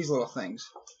do with these little things.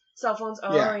 Cell phones?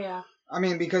 Oh, yeah. I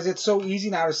mean, because it's so easy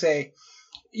now to say,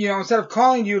 you know, instead of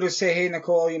calling you to say, hey,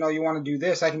 Nicole, you know, you want to do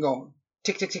this, I can go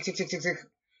tick, tick, tick, tick, tick, tick, tick,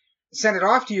 send it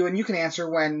off to you, and you can answer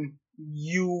when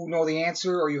you know the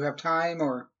answer or you have time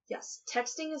or... Yes,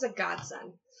 texting is a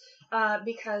godsend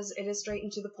because it is straight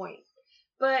and to the point.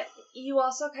 But you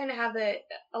also kind of have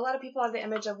a lot of people have the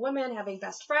image of women having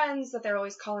best friends that they're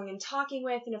always calling and talking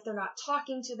with, and if they're not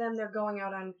talking to them, they're going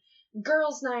out on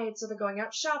girls' nights, or they're going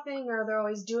out shopping, or they're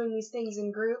always doing these things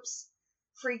in groups.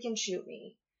 Freaking shoot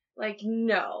me. Like,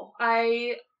 no.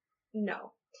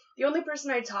 No. The only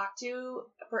person I talk to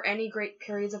for any great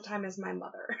periods of time is my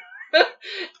mother.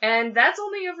 And that's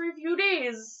only every few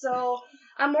days, so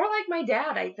I'm more like my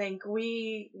dad, I think.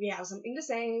 We have something to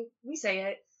say, we say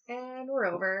it, and we're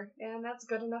over, and that's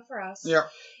good enough for us. Yeah.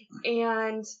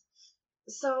 And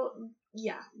so,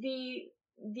 yeah,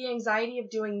 the anxiety of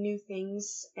doing new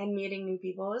things and meeting new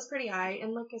people is pretty high.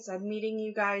 And like I said, meeting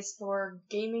you guys for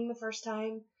gaming the first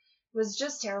time was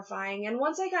just terrifying. And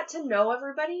once I got to know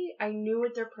everybody, I knew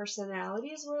what their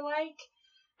personalities were like.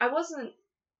 I wasn't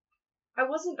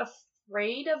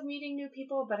afraid of meeting new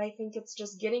people, but I think it's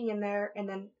just getting in there and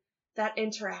then that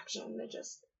interaction that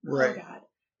just, right. Oh God.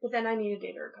 But then I need a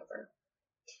day to recover.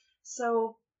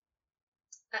 So,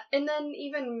 and then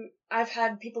even I've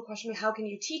had people question me, how can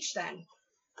you teach then?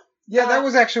 Yeah, that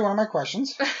was actually one of my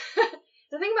questions.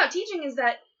 The thing about teaching is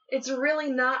that it's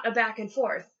really not a back and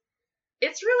forth.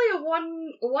 It's really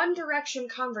a one direction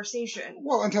conversation.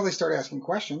 Well, until they start asking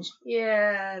questions.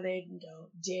 Yeah, they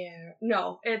don't dare.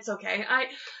 No, it's okay.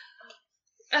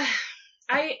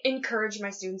 I encourage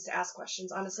my students to ask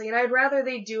questions, honestly, and I'd rather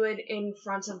they do it in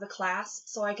front of the class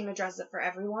so I can address it for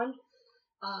everyone.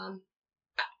 I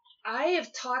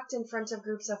have talked in front of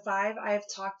groups of 5. I have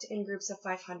talked in groups of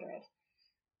 500.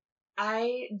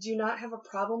 I do not have a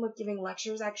problem with giving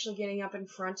lectures. Actually, getting up in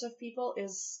front of people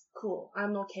is cool.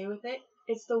 I'm okay with it.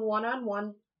 It's the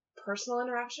one-on-one personal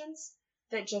interactions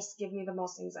that just give me the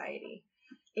most anxiety.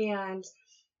 And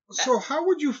so how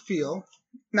would you feel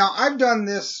Now, I've done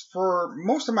this for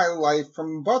most of my life,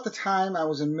 from about the time I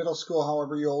was in middle school,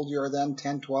 however old you are then,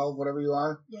 10, 12, whatever you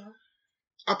are,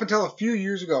 up until a few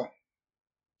years ago.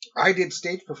 I did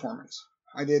stage performance.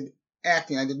 I did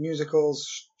acting. I did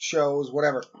musicals, shows,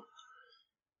 whatever.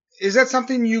 Is that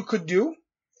something you could do?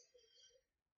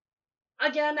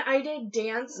 Again, I did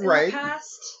dance in the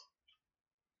past,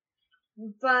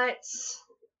 but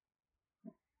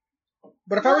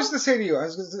if I was to say to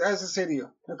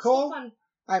you, Nicole,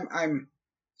 I'm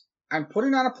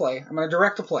putting on a play. I'm going to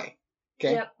direct a play.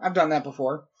 Okay, yep. I've done that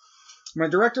before. I'm going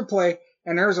to direct a play,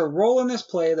 and there's a role in this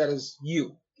play that is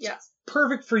you. Yes.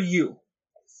 Perfect for you.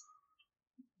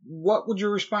 What would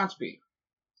your response be?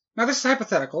 Now, this is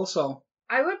hypothetical, so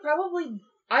I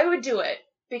would do it.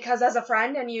 Because as a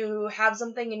friend and you have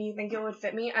something and you think it would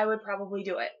fit me, I would probably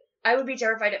do it. I would be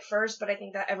terrified at first, but I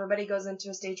think that everybody goes into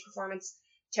a stage performance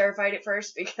terrified at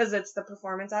first because it's the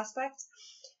performance aspect.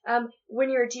 When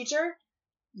you're a teacher,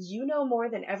 you know more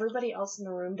than everybody else in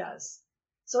the room does.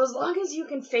 So as long as you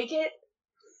can fake it,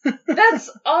 that's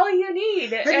all you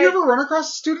need. Have you ever run across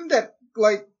a student that,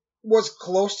 was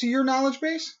close to your knowledge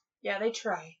base? Yeah, they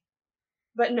try.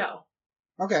 But no.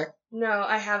 Okay. No,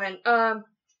 I haven't.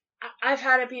 I've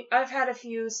had a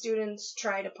few students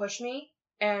try to push me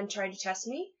and try to test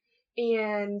me,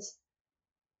 and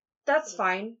that's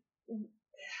fine.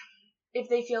 If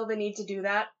they feel the need to do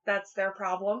that, that's their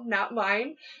problem, not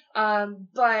mine.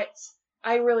 But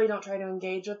I really don't try to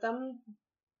engage with them.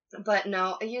 But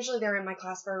no, usually they're in my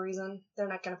class for a reason. They're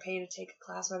not going to pay to take a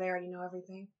class where they already know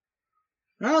everything.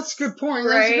 No, that's a good point.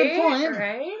 Right? That's a good point.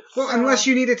 Right? Well, so, unless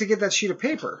you needed to get that sheet of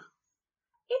paper.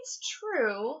 It's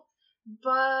true.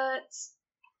 But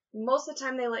most of the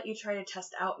time they let you try to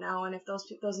test out now, and if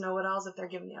those know-it-alls, if they're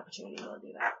given the opportunity, they'll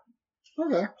do that.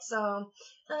 Okay. So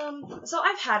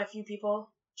I've had a few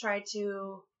people try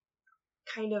to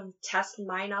kind of test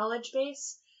my knowledge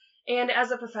base, and as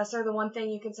a professor, the one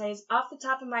thing you can say is, off the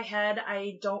top of my head,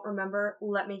 I don't remember,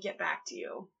 let me get back to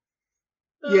you.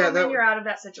 Yeah, then you're out of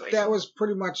that situation. That was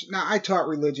pretty much... Now, I taught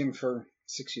religion for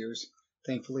 6 years.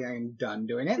 Thankfully, I am done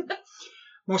doing it.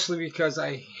 Mostly because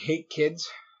I hate kids.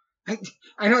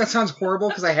 I know that sounds horrible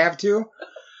because I have to.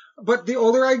 But the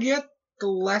older I get, the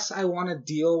less I want to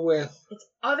deal with... It's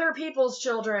other people's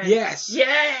children. Yes.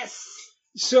 Yes!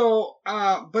 So,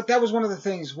 but that was one of the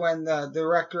things when the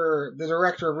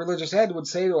director of religious ed would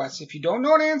say to us, if you don't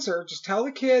know an answer, just tell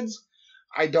the kids,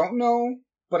 I don't know,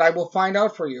 but I will find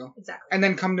out for you. Exactly. And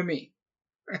then come to me.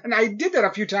 And I did that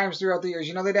a few times throughout the years.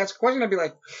 You know, they'd ask a question, I'd be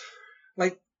like,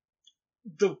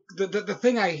 the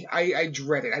thing I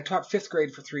dreaded. I taught 5th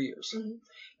grade for 3 years. Mm-hmm.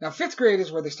 Now, 5th grade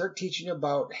is where they start teaching you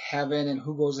about heaven and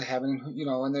who goes to heaven and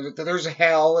who, and there's a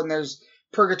hell and there's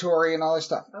purgatory and all this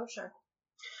stuff. Oh, sure.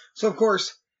 So, of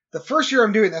course, the first year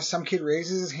I'm doing this, some kid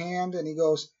raises his hand and he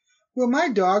goes, will my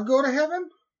dog go to heaven?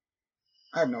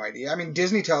 I have no idea. I mean,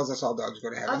 Disney tells us all dogs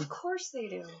go to heaven. Of course they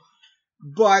do.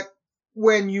 But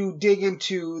when you dig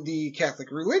into the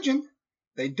Catholic religion,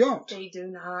 they don't. They do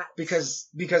not. Because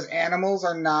animals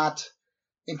are not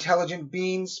intelligent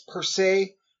beings per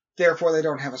se. Therefore, they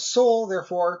don't have a soul.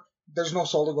 Therefore, there's no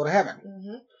soul to go to heaven.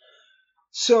 Mm-hmm.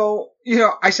 So,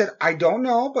 I said, I don't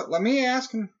know, but let me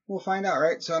ask and we'll find out,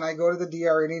 right? So, and I go to the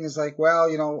DR and he's like, well,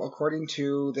 according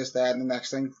to this, that, and the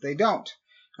next thing, they don't.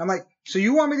 I'm like, so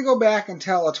you want me to go back and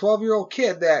tell a 12-year-old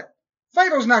kid that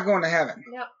Fido's not going to heaven?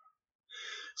 Yep.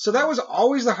 So that was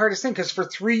always the hardest thing, because for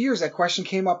 3 years that question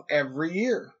came up every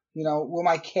year. Will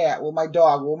my cat, will my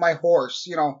dog, will my horse,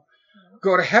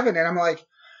 go to heaven? And I'm like,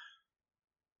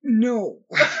 no.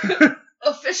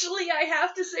 Officially, I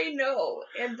have to say no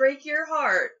and break your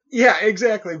heart. Yeah,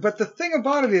 exactly. But the thing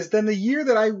about it is, then the year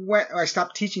that I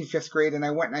stopped teaching 5th grade and I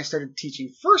went and I started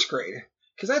teaching 1st grade,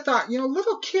 because I thought,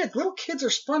 little kids are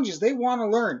sponges. They want to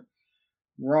learn.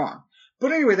 Wrong.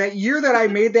 But anyway, that year that I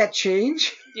made that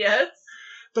change. Yes.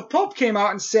 The Pope came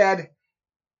out and said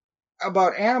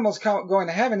about animals going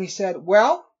to heaven. He said,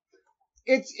 well,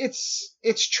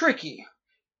 it's tricky.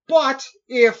 But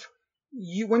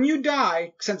when you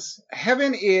die, since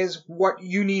heaven is what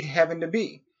you need heaven to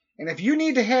be, and if you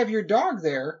need to have your dog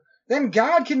there, then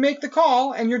God can make the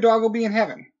call and your dog will be in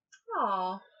heaven.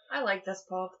 Oh, I like this,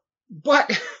 Pope. But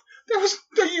that was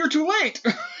a year too late.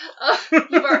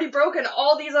 You've already broken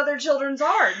all these other children's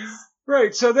hearts.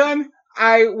 Right, so then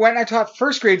I went and I taught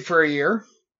 1st grade for a year.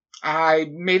 I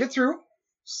made it through,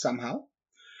 somehow.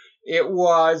 It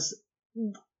was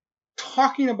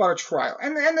talking about a trial.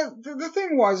 And the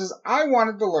thing was I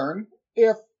wanted to learn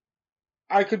if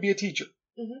I could be a teacher.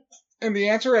 Mm-hmm. And the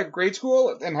answer at grade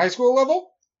school and high school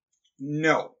level,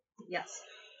 no. Yes.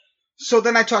 So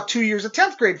then I taught 2 years of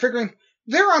 10th grade, figuring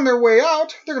they're on their way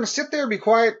out. They're going to sit there, be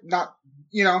quiet, not,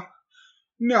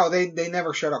 No, they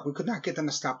never shut up. We could not get them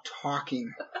to stop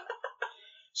talking.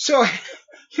 So,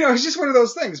 it's just one of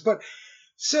those things. But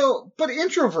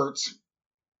introverts,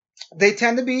 they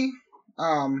tend to be,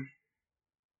 kind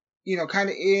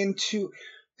of into,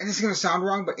 and this is going to sound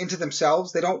wrong, but into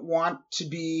themselves. They don't want to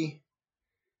be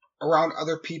around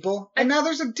other people. And now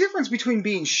there's a difference between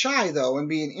being shy, though, and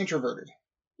being introverted.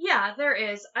 Yeah, there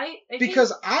is.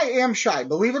 Because I am shy.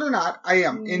 Believe it or not, I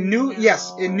am. In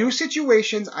new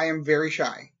situations, I am very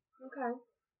shy. Okay.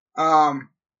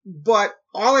 But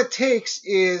all it takes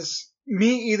is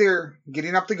me either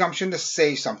getting up the gumption to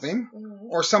say something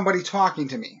or somebody talking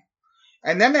to me.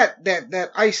 And then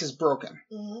that ice is broken.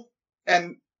 Mm-hmm.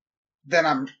 And then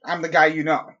I'm the guy you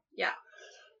know. Yeah.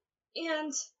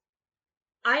 And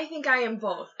I think I am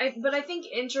both. But I think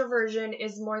introversion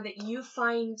is more that you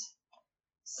find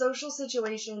social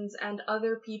situations and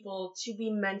other people to be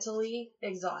mentally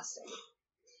exhausting.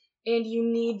 And you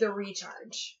need the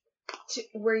recharge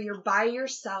where you're by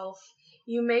yourself.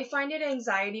 You may find it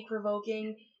anxiety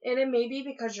provoking, and it may be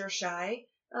because you're shy.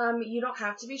 You don't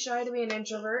have to be shy to be an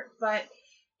introvert, but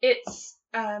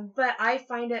but I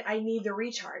find it, I need the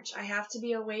recharge. I have to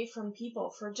be away from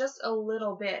people for just a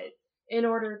little bit in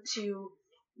order to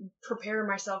prepare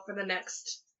myself for the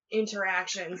next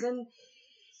interactions.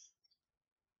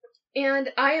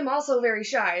 And I am also very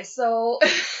shy, so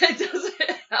it doesn't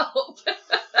help.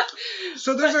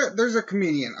 So there's a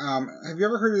comedian. Have you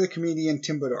ever heard of the comedian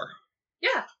Tim Bedore?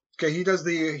 Yeah. Okay, he does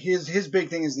his big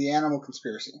thing is the animal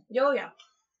conspiracy. Oh yeah.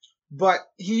 But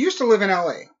he used to live in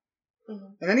L.A. Mm-hmm.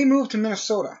 And then he moved to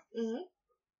Minnesota. Mm-hmm.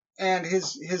 And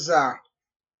his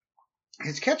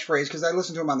catchphrase, because I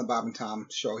listened to him on the Bob and Tom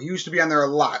show. He used to be on there a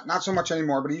lot, not so much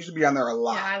anymore, but he used to be on there a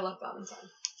lot. Yeah, I love Bob and Tom.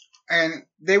 And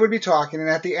they would be talking, and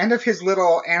at the end of his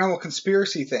little animal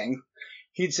conspiracy thing,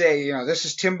 he'd say, this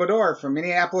is Tim Bedore from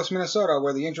Minneapolis, Minnesota,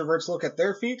 where the introverts look at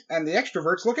their feet and the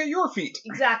extroverts look at your feet.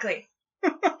 Exactly.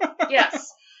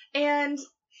 Yes. And,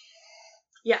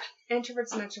 yeah,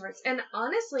 introverts and extroverts. And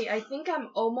honestly, I think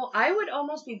I would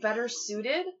almost be better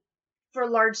suited for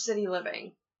large city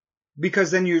living.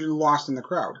 Because then you're lost in the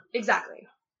crowd. Exactly.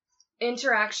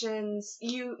 Interactions,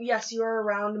 you're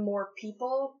around more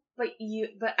people, but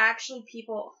actually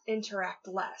people interact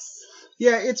less.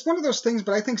 Yeah, it's one of those things,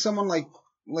 but I think someone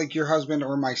like your husband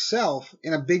or myself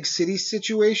in a big city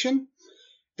situation,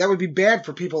 that would be bad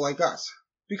for people like us.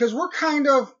 Because we're kind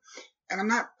of, and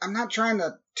I'm not trying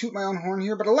to toot my own horn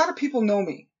here, but a lot of people know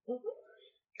me.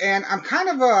 Mm-hmm. And I'm kind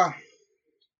of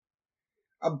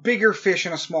a bigger fish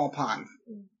in a small pond,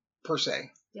 per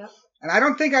se. Yep. And I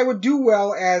don't think I would do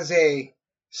well as a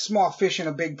small fish in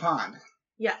a big pond.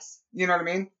 Yes. You know what I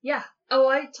mean? Yeah. Oh,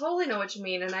 I totally know what you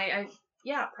mean. And I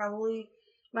probably,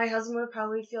 my husband would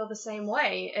probably feel the same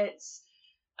way. It's,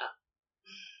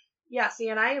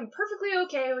 and I am perfectly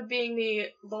okay with being the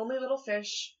lonely little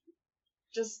fish,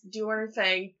 just doing her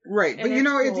thing. Right. But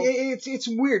it's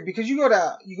weird because you go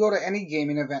to any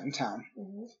gaming event in town.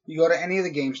 Mm-hmm. You go to any of the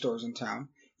game stores in town.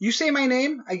 You say my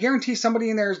name, I guarantee somebody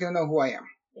in there is going to know who I am.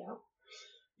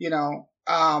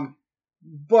 Yeah.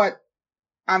 But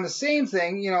on the same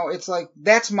thing, it's like,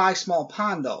 that's my small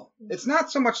pond, though. Mm-hmm. It's not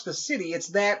so much the city, it's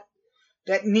that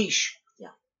niche. Yeah.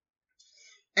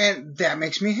 And that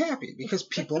makes me happy, because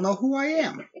people know who I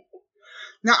am.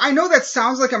 Now, I know that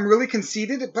sounds like I'm really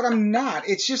conceited, but I'm not.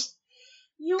 It's just...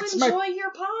 You enjoy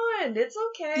your pond. It's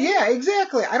okay. Yeah,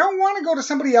 exactly. I don't want to go to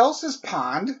somebody else's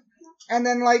pond, and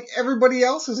then, everybody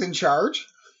else is in charge.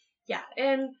 Yeah,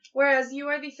 and whereas you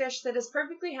are the fish that is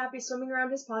perfectly happy swimming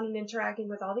around his pond and interacting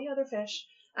with all the other fish,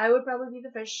 I would probably be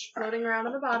the fish floating around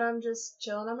on the bottom, just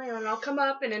chilling on my own. I'll come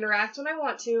up and interact when I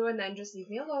want to, and then just leave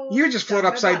me alone. You just float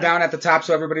upside down at the top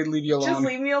so everybody leave you alone. Just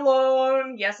leave me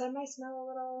alone. Yes, I might smell a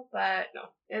little, but no.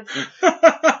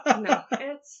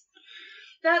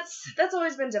 That's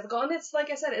always been difficult, and it's,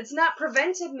 like I said, it's not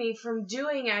prevented me from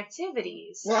doing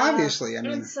activities. Well, obviously,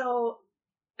 And so,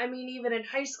 even in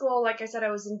high school, like I said,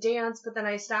 I was in dance, but then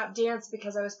I stopped dance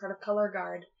because I was part of Color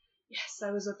Guard. Yes,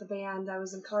 I was with the band. I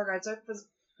was in Color Guard, so I was,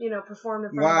 performed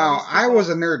in front of all these people. I was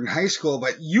a nerd in high school,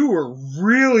 but you were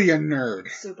really a nerd.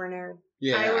 Super nerd.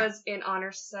 Yeah. I was in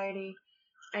Honor Society,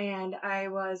 and I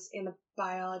was in a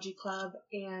biology club,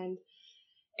 and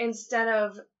instead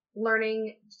of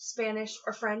learning Spanish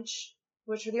or French,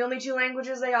 which were the only two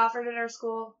languages they offered at our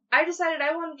school, I decided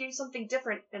I wanted to do something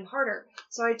different and harder.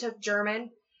 So I took German,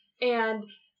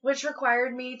 which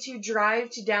required me to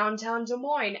drive to downtown Des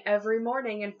Moines every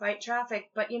morning and fight traffic.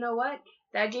 But you know what?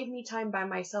 That gave me time by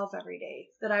myself every day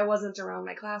that I wasn't around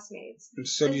my classmates.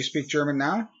 So do you speak German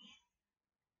now?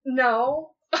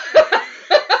 No.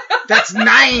 That's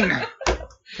 9.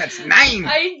 That's 9.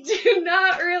 I do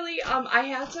not really. I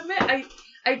have to admit,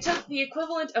 I took the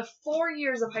equivalent of 4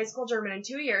 years of high school German in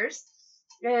 2 years.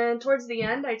 And towards the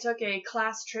end, I took a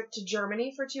class trip to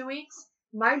Germany for 2 weeks.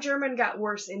 My German got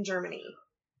worse in Germany.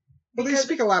 Well, they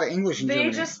speak a lot of English in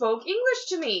Germany. They just spoke English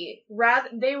to me.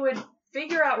 They would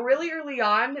figure out really early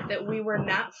on that we were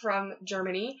not from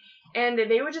Germany, and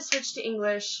they would just switch to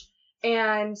English.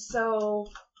 And so,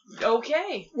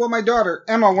 okay. Well, my daughter,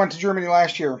 Emma, went to Germany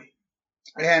last year,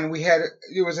 and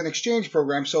it was an exchange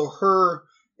program, so her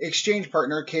exchange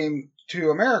partner came to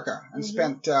America and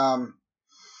spent, 2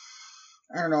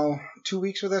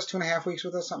 weeks with us, 2.5 weeks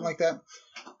with us, something like that.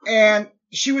 And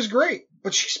she was great,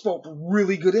 but she spoke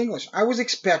really good English. I was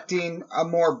expecting a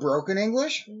more broken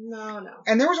English. No.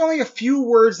 And there was only a few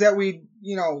words that we'd,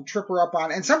 trip her up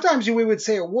on. And sometimes we would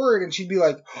say a word and she'd be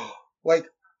like,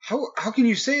 how can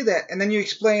you say that? And then you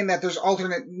explain that there's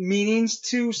alternate meanings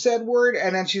to said word.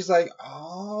 And then she's like,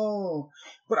 oh.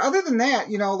 But other than that,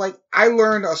 I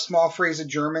learned a small phrase of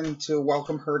German to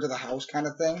welcome her to the house kind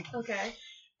of thing. Okay.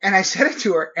 And I said it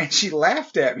to her and she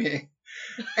laughed at me.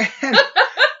 And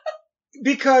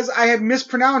because I had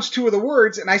mispronounced 2 of the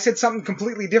words and I said something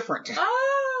completely different.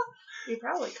 Oh, you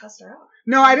probably cussed her out.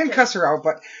 No, I didn't cuss her out,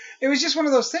 but it was just one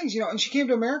of those things, and she came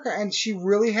to America and she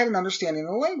really had an understanding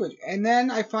of the language. And then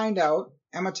I find out,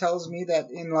 Emma tells me that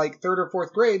in 3rd or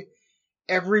 4th grade,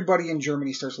 everybody in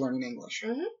Germany starts learning English.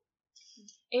 Mm-hmm.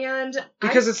 And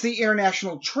because it's the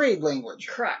international trade language.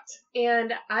 Correct.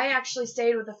 And I actually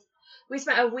we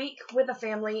spent a week with a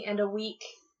family and a week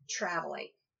traveling.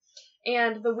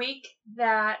 And the week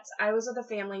that I was with the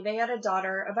family, they had a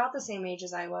daughter about the same age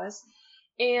as I was.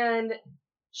 And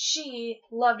she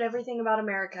loved everything about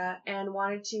America and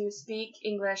wanted to speak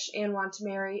English and wanted to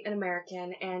marry an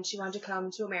American. And she wanted to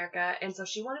come to America. And so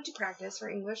she wanted to practice her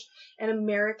English and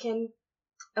American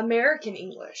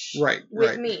English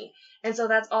with me. And so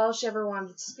that's all she ever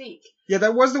wanted to speak. Yeah,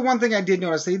 that was the one thing I did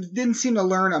notice. They didn't seem to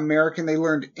learn American. They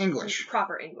learned English.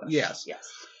 Proper English. Yes.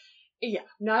 Yeah,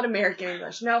 not American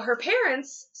English. Now, her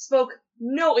parents spoke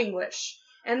no English,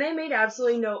 and they made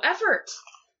absolutely no effort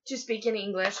to speak any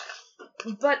English,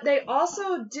 but they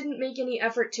also didn't make any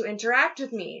effort to interact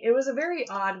with me. It was a very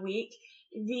odd week.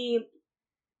 The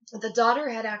daughter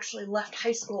had actually left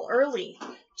high school early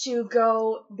to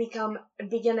go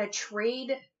begin a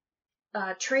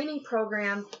training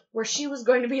program where she was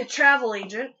going to be a travel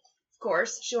agent. Of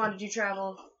course, she wanted to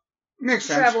travel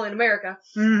in America.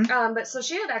 Mm-hmm. But so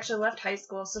she had actually left high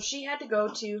school, so she had to go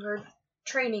to her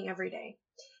training every day.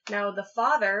 Now, the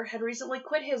father had recently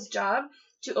quit his job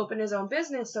to open his own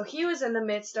business, so he was in the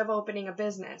midst of opening a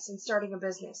business and starting a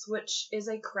business, which is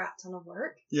a crap ton of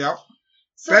work. Yep.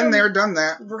 So, been there, done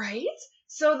that. Right?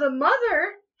 So the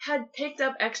mother had picked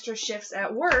up extra shifts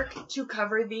at work to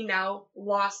cover the now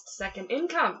lost second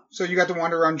income. So you got to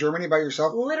wander around Germany by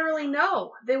yourself? Literally,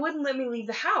 no. They wouldn't let me leave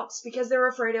the house because they were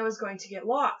afraid I was going to get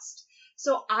lost.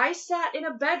 So I sat in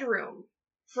a bedroom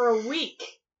for a week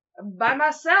by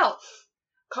myself,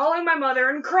 calling my mother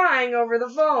and crying over the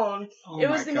phone. It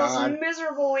was the most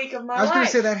miserable week of my life. I was going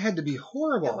to say that had to be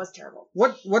horrible. It was terrible.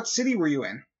 What city were you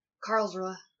in?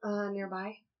 Karlsruhe,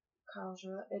 nearby.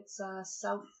 Karlsruhe. It's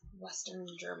southwestern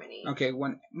Germany. Okay,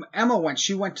 when Emma went,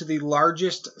 she went to the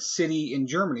largest city in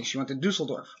Germany. She went to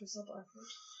Dusseldorf.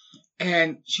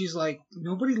 And she's like,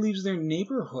 nobody leaves their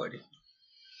neighborhood.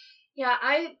 Yeah,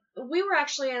 we were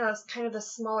actually in a kind of a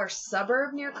smaller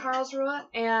suburb near Karlsruhe,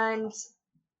 and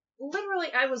literally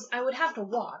I would have to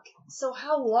walk. So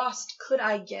how lost could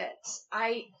I get?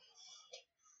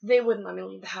 They wouldn't let me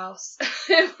leave the house.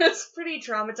 It was pretty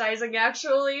traumatizing,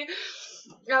 actually.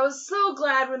 I was so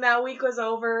glad when that week was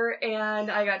over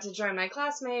and I got to join my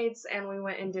classmates and we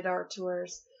went and did our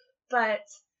tours. But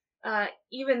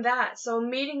even that, so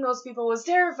meeting those people was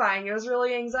terrifying. It was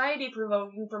really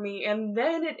anxiety-provoking for me, and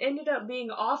then it ended up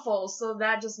being awful, so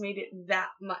that just made it that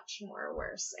much more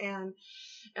worse. And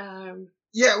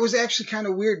yeah, it was actually kind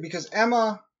of weird because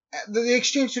Emma, the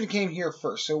exchange student came here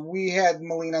first, so we had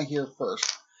Melina here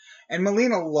first. And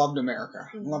Melina loved America,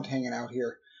 loved hanging out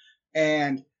here.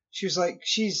 And she was like,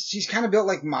 she's kind of built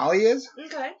like Molly is.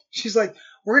 Okay. She's like,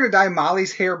 we're going to dye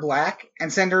Molly's hair black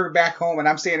and send her back home, and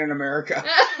I'm staying in America.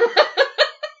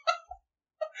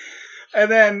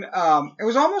 And then it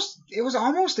was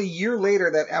almost a year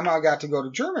later that Emma got to go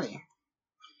to Germany.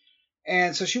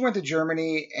 And so she went to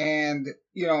Germany, and,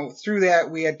 through that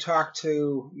we had talked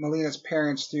to Melina's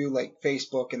parents through like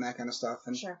Facebook and that kind of stuff.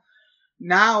 And sure.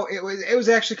 Now it was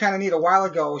actually kind of neat. A while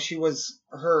ago,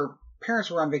 her parents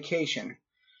were on vacation,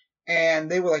 and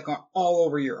they were like going all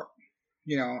over Europe,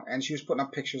 and she was putting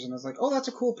up pictures, and I was like, oh, that's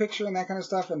a cool picture and that kind of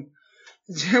stuff. And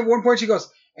at one point she goes,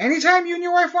 anytime you and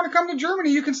your wife want to come to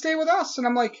Germany, you can stay with us. And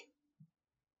I'm like,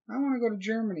 I want to go to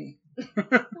Germany.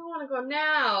 I want to go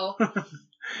now.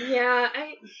 Yeah,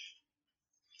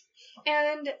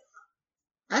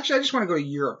 Actually, I just want to go to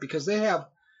Europe because they have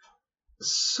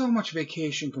so much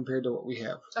vacation compared to what we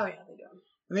have. Oh, yeah, they do.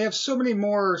 And they have so many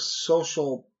more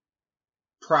social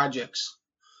projects.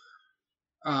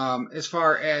 As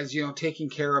far as, taking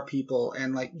care of people.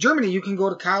 And like Germany, you can go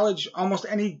to college, almost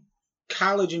any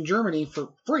college in Germany for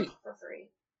free. For free.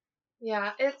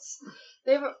 Yeah,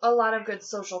 they have a lot of good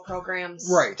social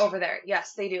programs over there.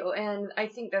 Yes, they do. And I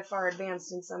think they're far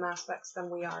advanced in some aspects than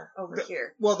we are over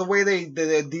here. Well, the way they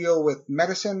deal with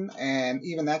medicine and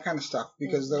even that kind of stuff,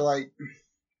 because they're like,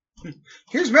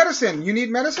 here's medicine. You need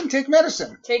medicine? Take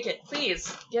medicine. Take it,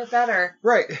 please. Get better.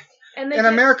 Right. And in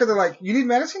America, they're like, you need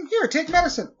medicine? Here, take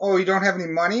medicine. Oh, you don't have any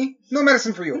money? No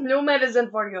medicine for you. No medicine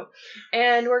for you.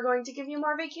 And we're going to give you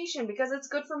more vacation because it's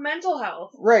good for mental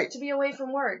health. Right. To be away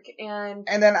from work. And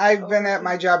then I've been at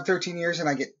my job 13 years and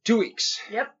I get 2 weeks.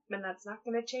 Yep. And that's not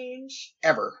going to change.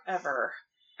 Ever. All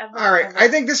right. Ever. I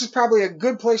think this is probably a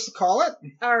good place to call it.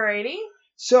 Alrighty.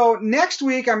 So next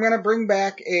week, I'm going to bring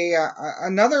back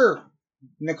another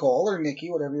Nicole or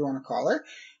Nikki, whatever you want to call her.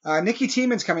 Nikki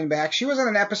Tieman's coming back. She was on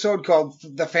an episode called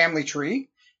The Family Tree,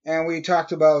 and we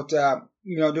talked about,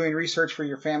 doing research for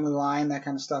your family line, that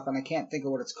kind of stuff, and I can't think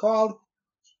of what it's called.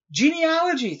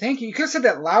 Genealogy. Thank you. You could have said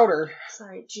that louder.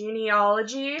 Sorry,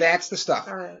 genealogy? That's the stuff.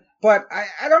 All right. But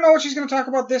I don't know what she's going to talk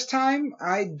about this time.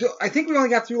 I think we only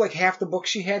got through like half the book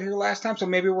she had here last time, so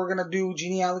maybe we're going to do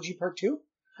genealogy part 2.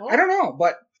 Oh. I don't know,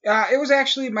 but it was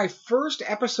actually my first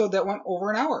episode that went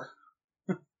over an hour.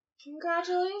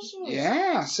 Congratulations.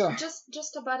 Yeah, so.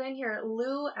 Just to butt in here,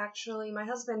 Lou, actually, my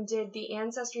husband did the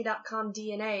Ancestry.com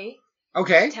DNA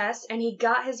test, and he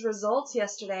got his results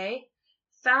yesterday.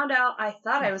 Found out I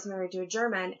thought I was married to a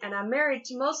German, and I'm married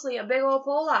to mostly a big old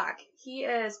Polak. He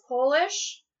is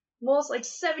Polish, most like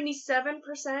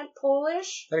 77%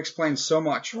 Polish. That explains so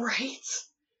much. Right?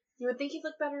 You would think he'd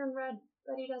look better in red,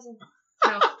 but he doesn't.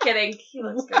 No, kidding. He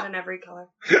looks good in every color.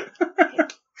 Okay.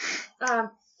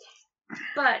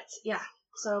 But, yeah,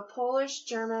 so Polish,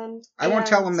 German. I won't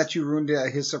tell him that you ruined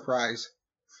his surprise.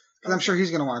 Because I'm sure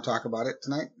he's going to want to talk about it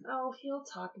tonight. Oh, he'll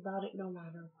talk about it no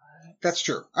matter what. That's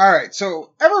true. All right,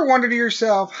 so ever wonder to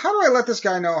yourself, how do I let this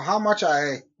guy know how much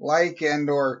I like and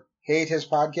or hate his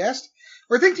podcast?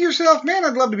 Or think to yourself, man,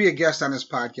 I'd love to be a guest on his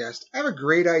podcast. I have a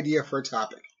great idea for a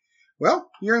topic. Well,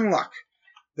 you're in luck.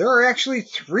 There are actually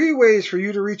 3 ways for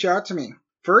you to reach out to me.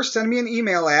 First, send me an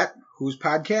email at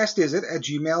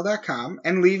whospodcastisit@gmail.com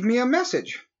and leave me a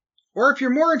message. Or if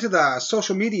you're more into the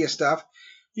social media stuff,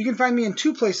 you can find me in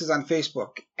 2 places on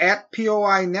Facebook, at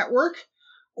POI Network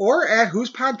or at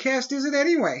Whose Podcast Is It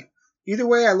Anyway? Either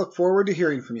way, I look forward to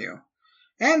hearing from you.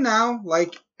 And now,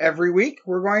 like every week,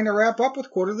 we're going to wrap up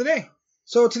with Quote of the Day.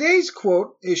 So today's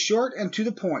quote is short and to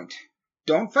the point.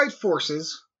 Don't fight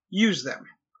forces, use them.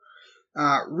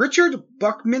 Richard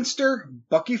Buckminster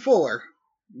Bucky Fuller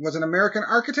was an American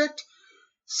architect,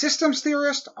 systems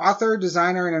theorist, author,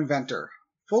 designer, and inventor.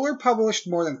 Fuller published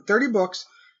more than 30 books,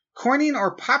 coining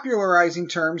or popularizing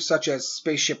terms such as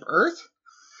spaceship Earth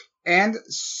and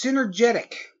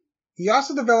synergetic. He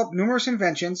also developed numerous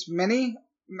inventions, many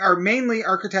are mainly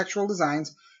architectural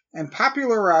designs, and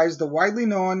popularized the widely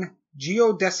known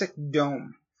geodesic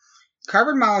dome.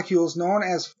 Carbon molecules known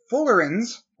as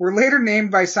fullerenes were later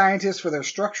named by scientists for their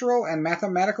structural and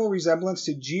mathematical resemblance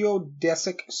to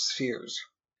geodesic spheres.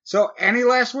 So, any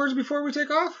last words before we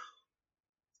take off?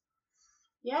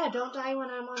 Yeah, don't die when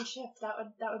I'm on shift. That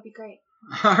would be great.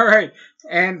 All right.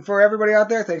 And for everybody out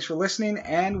there, thanks for listening,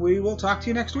 and we will talk to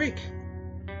you next week.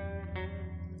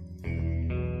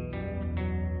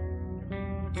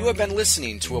 You have been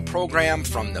listening to a program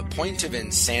from the Point of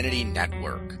Insanity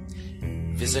Network.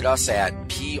 Visit us at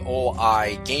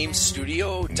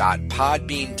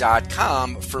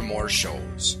poigamestudio.podbean.com for more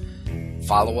shows.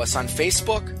 Follow us on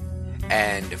Facebook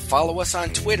and follow us on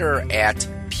Twitter at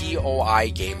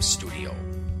POI Game Studio.